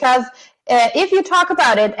management, because if you talk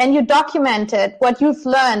about it and you document it, what you've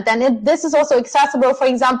learned, then this is also accessible. For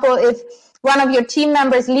example, if one of your team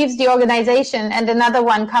members leaves the organization and another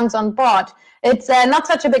one comes on board, it's not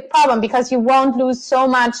such a big problem, because you won't lose so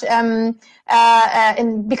much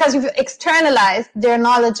because you've externalized their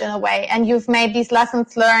knowledge in a way, and you've made these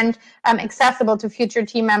lessons learned accessible to future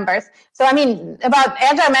team members. So, I mean, about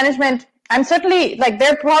agile management, I'm certainly like,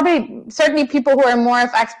 there are certainly people who are more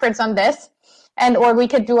of experts on this, or we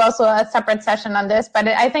could do also a separate session on this. But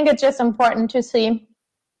I think it's just important to see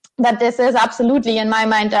that this is absolutely, in my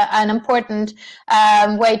mind, an important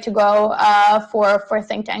way to go for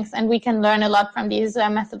think tanks, and we can learn a lot from these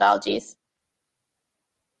methodologies.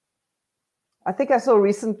 I think I saw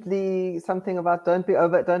recently something about don't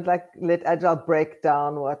let agile break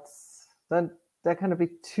down don't kind of be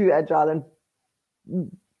too agile and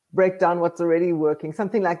break down what's already working,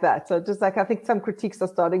 something like that. So just like, I think some critiques are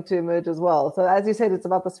starting to emerge as well. So as you said, it's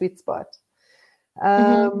about the sweet spot.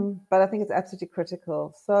 But I think it's absolutely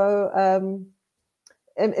critical. So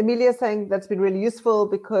Emilia is saying that's been really useful,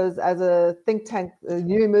 because as a think tank, a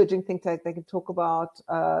new emerging think tank, they can talk about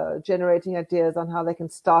generating ideas on how they can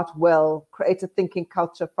start well, create a thinking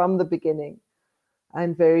culture from the beginning,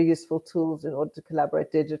 and very useful tools in order to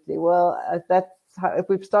collaborate digitally. Well, if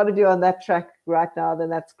we've started you on that track right now, then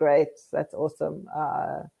that's great. That's awesome.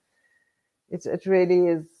 It really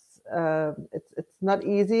is. It's not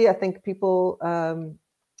easy. I think people,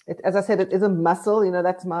 as I said, it is a muscle. You know,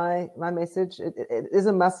 that's my message. It is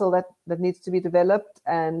a muscle that needs to be developed,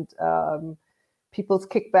 and people's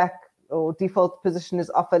kickback or default position is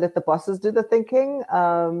often let the bosses do the thinking.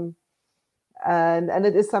 And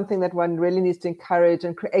it is something that one really needs to encourage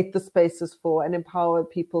and create the spaces for, and empower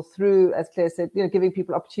people through, as Claire said, giving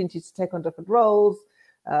people opportunities to take on different roles.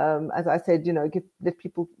 As I said,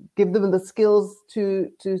 give them the skills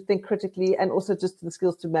to think critically, and also just the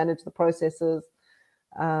skills to manage the processes,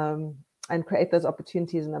 and create those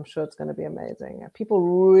opportunities. And I'm sure it's going to be amazing. People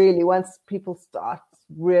really, once people start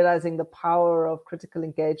realizing the power of critical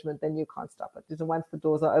engagement, then you can't stop it. Once the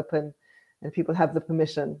doors are open and people have the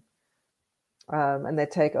permission, and they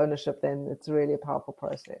take ownership, then it's really a powerful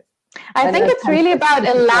process. I think it's really about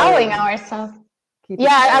allowing ourselves.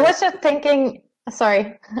 Yeah, I was just thinking,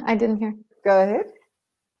 sorry, I didn't hear. Go ahead.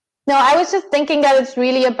 No, I was just thinking that it's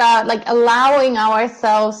really about like allowing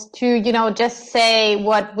ourselves to, just say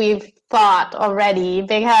what we've thought already,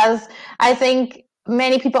 because I think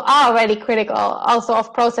many people are already critical also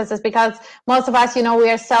of processes, because most of us, we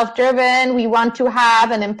are self-driven. We want to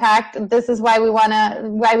have an impact. This is why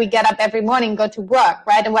why we get up every morning, go to work,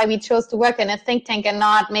 right? And why we chose to work in a think tank and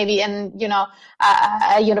not maybe in, a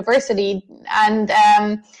university.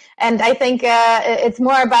 And I think it's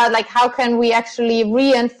more about like, how can we actually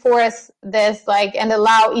reinforce this, like, and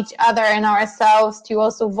allow each other and ourselves to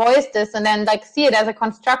also voice this, and then like see it as a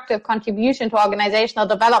constructive contribution to organizational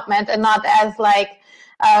development, and not as like,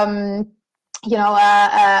 I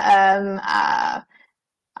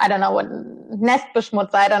don't know what,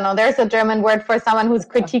 Nestbeschmutzer, I don't know. There's a German word for someone who's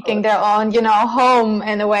critiquing their own, home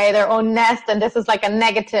in a way, their own nest. And this is like a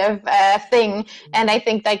negative thing. And I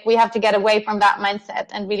think like we have to get away from that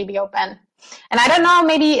mindset and really be open. And I don't know,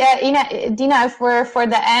 maybe, Dena, if for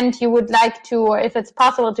the end, you would like to, or if it's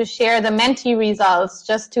possible to share the Menti results,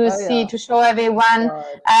 just to to show everyone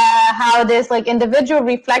how this like individual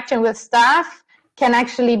reflection with staff can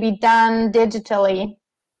actually be done digitally.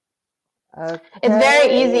 Okay. It's very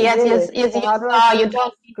easy, as you saw. You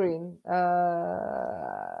don't screen.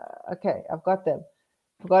 Okay, I've got them.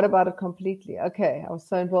 Forgot about it completely. Okay, I was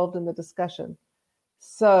so involved in the discussion.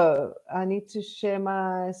 So I need to share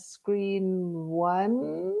my screen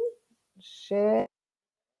one. Share.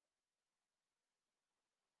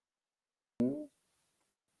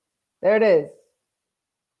 There it is.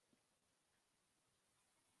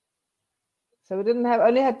 So we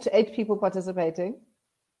only had 8 people participating.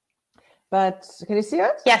 But can you see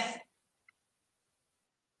it? Yes.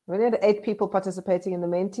 We only had 8 people participating in the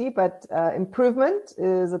Menti, but improvement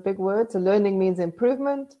is a big word. So learning means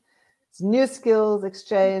improvement. It's new skills,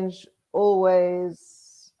 exchange,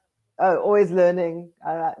 always learning.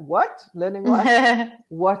 What? Learning what?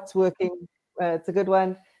 What's working? It's a good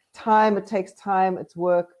one. Time, it takes time. It's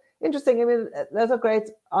work. Interesting. I mean, those are great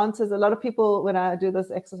answers. A lot of people, when I do this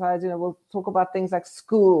exercise, will talk about things like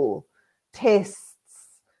school, tests,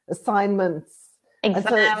 assignments. And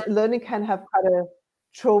so learning can have quite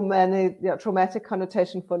traumatic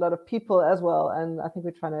connotation for a lot of people as well. And I think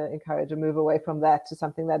we're trying to encourage a move away from that to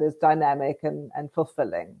something that is dynamic and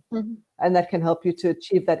fulfilling, and that can help you to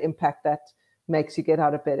achieve that impact that makes you get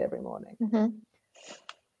out of bed every morning.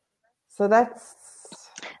 So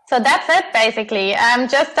that's it, basically.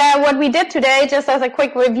 Just what we did today, just as a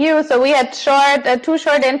quick review. So we had two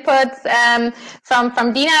short inputs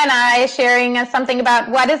from Dena and I, sharing something about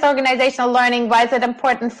what is organizational learning, why is it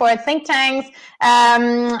important for think tanks.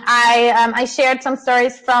 I shared some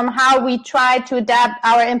stories from how we tried to adapt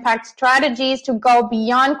our impact strategies to go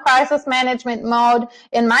beyond crisis management mode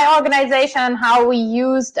in my organization, how we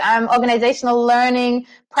used organizational learning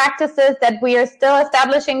practices that we are still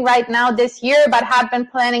establishing right now this year, but had been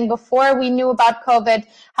planning before we knew about COVID,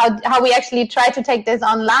 how we actually try to take this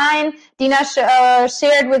online. Dena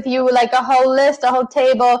shared with you like a whole list, a whole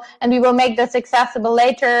table, and we will make this accessible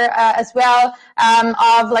later as well,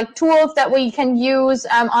 of like tools that we can use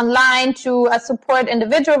online to support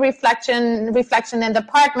individual reflection in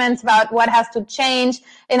departments about what has to change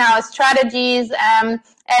in our strategies,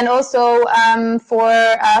 and also for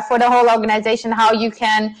the whole organization, how you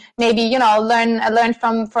can maybe learn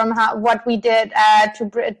from what we did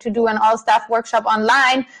to do an all staff workshop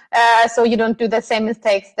online, so you don't do the same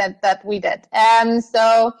mistakes that we did.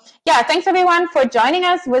 So yeah, thanks everyone for joining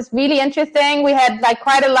us. It was really interesting. We had like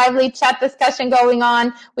quite a lively chat discussion going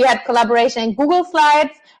on. We had collaboration in Google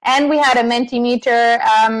Slides, and we had a Mentimeter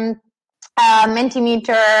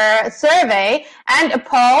survey and a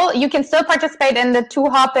poll. You can still participate in the 2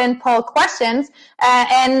 hop-in poll questions,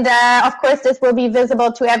 and of course this will be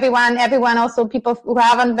visible to everyone. Also people who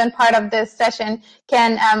haven't been part of this session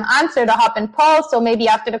can answer the hop-in poll. So maybe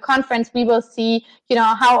after the conference we will see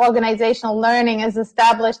how organizational learning is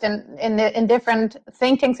established in different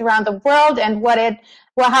think tanks around the world, and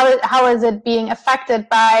how is it being affected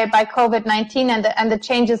by COVID-19 and the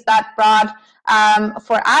changes that brought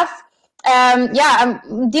for us. Dena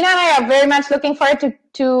and I are very much looking forward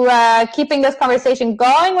to keeping this conversation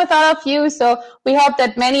going with all of you. So we hope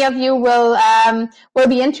that many of you will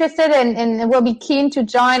be interested and will be keen to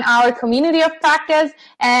join our community of practice,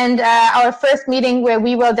 and our first meeting where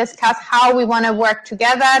we will discuss how we want to work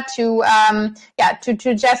together to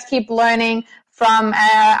just keep learning from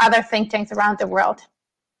other think tanks around the world.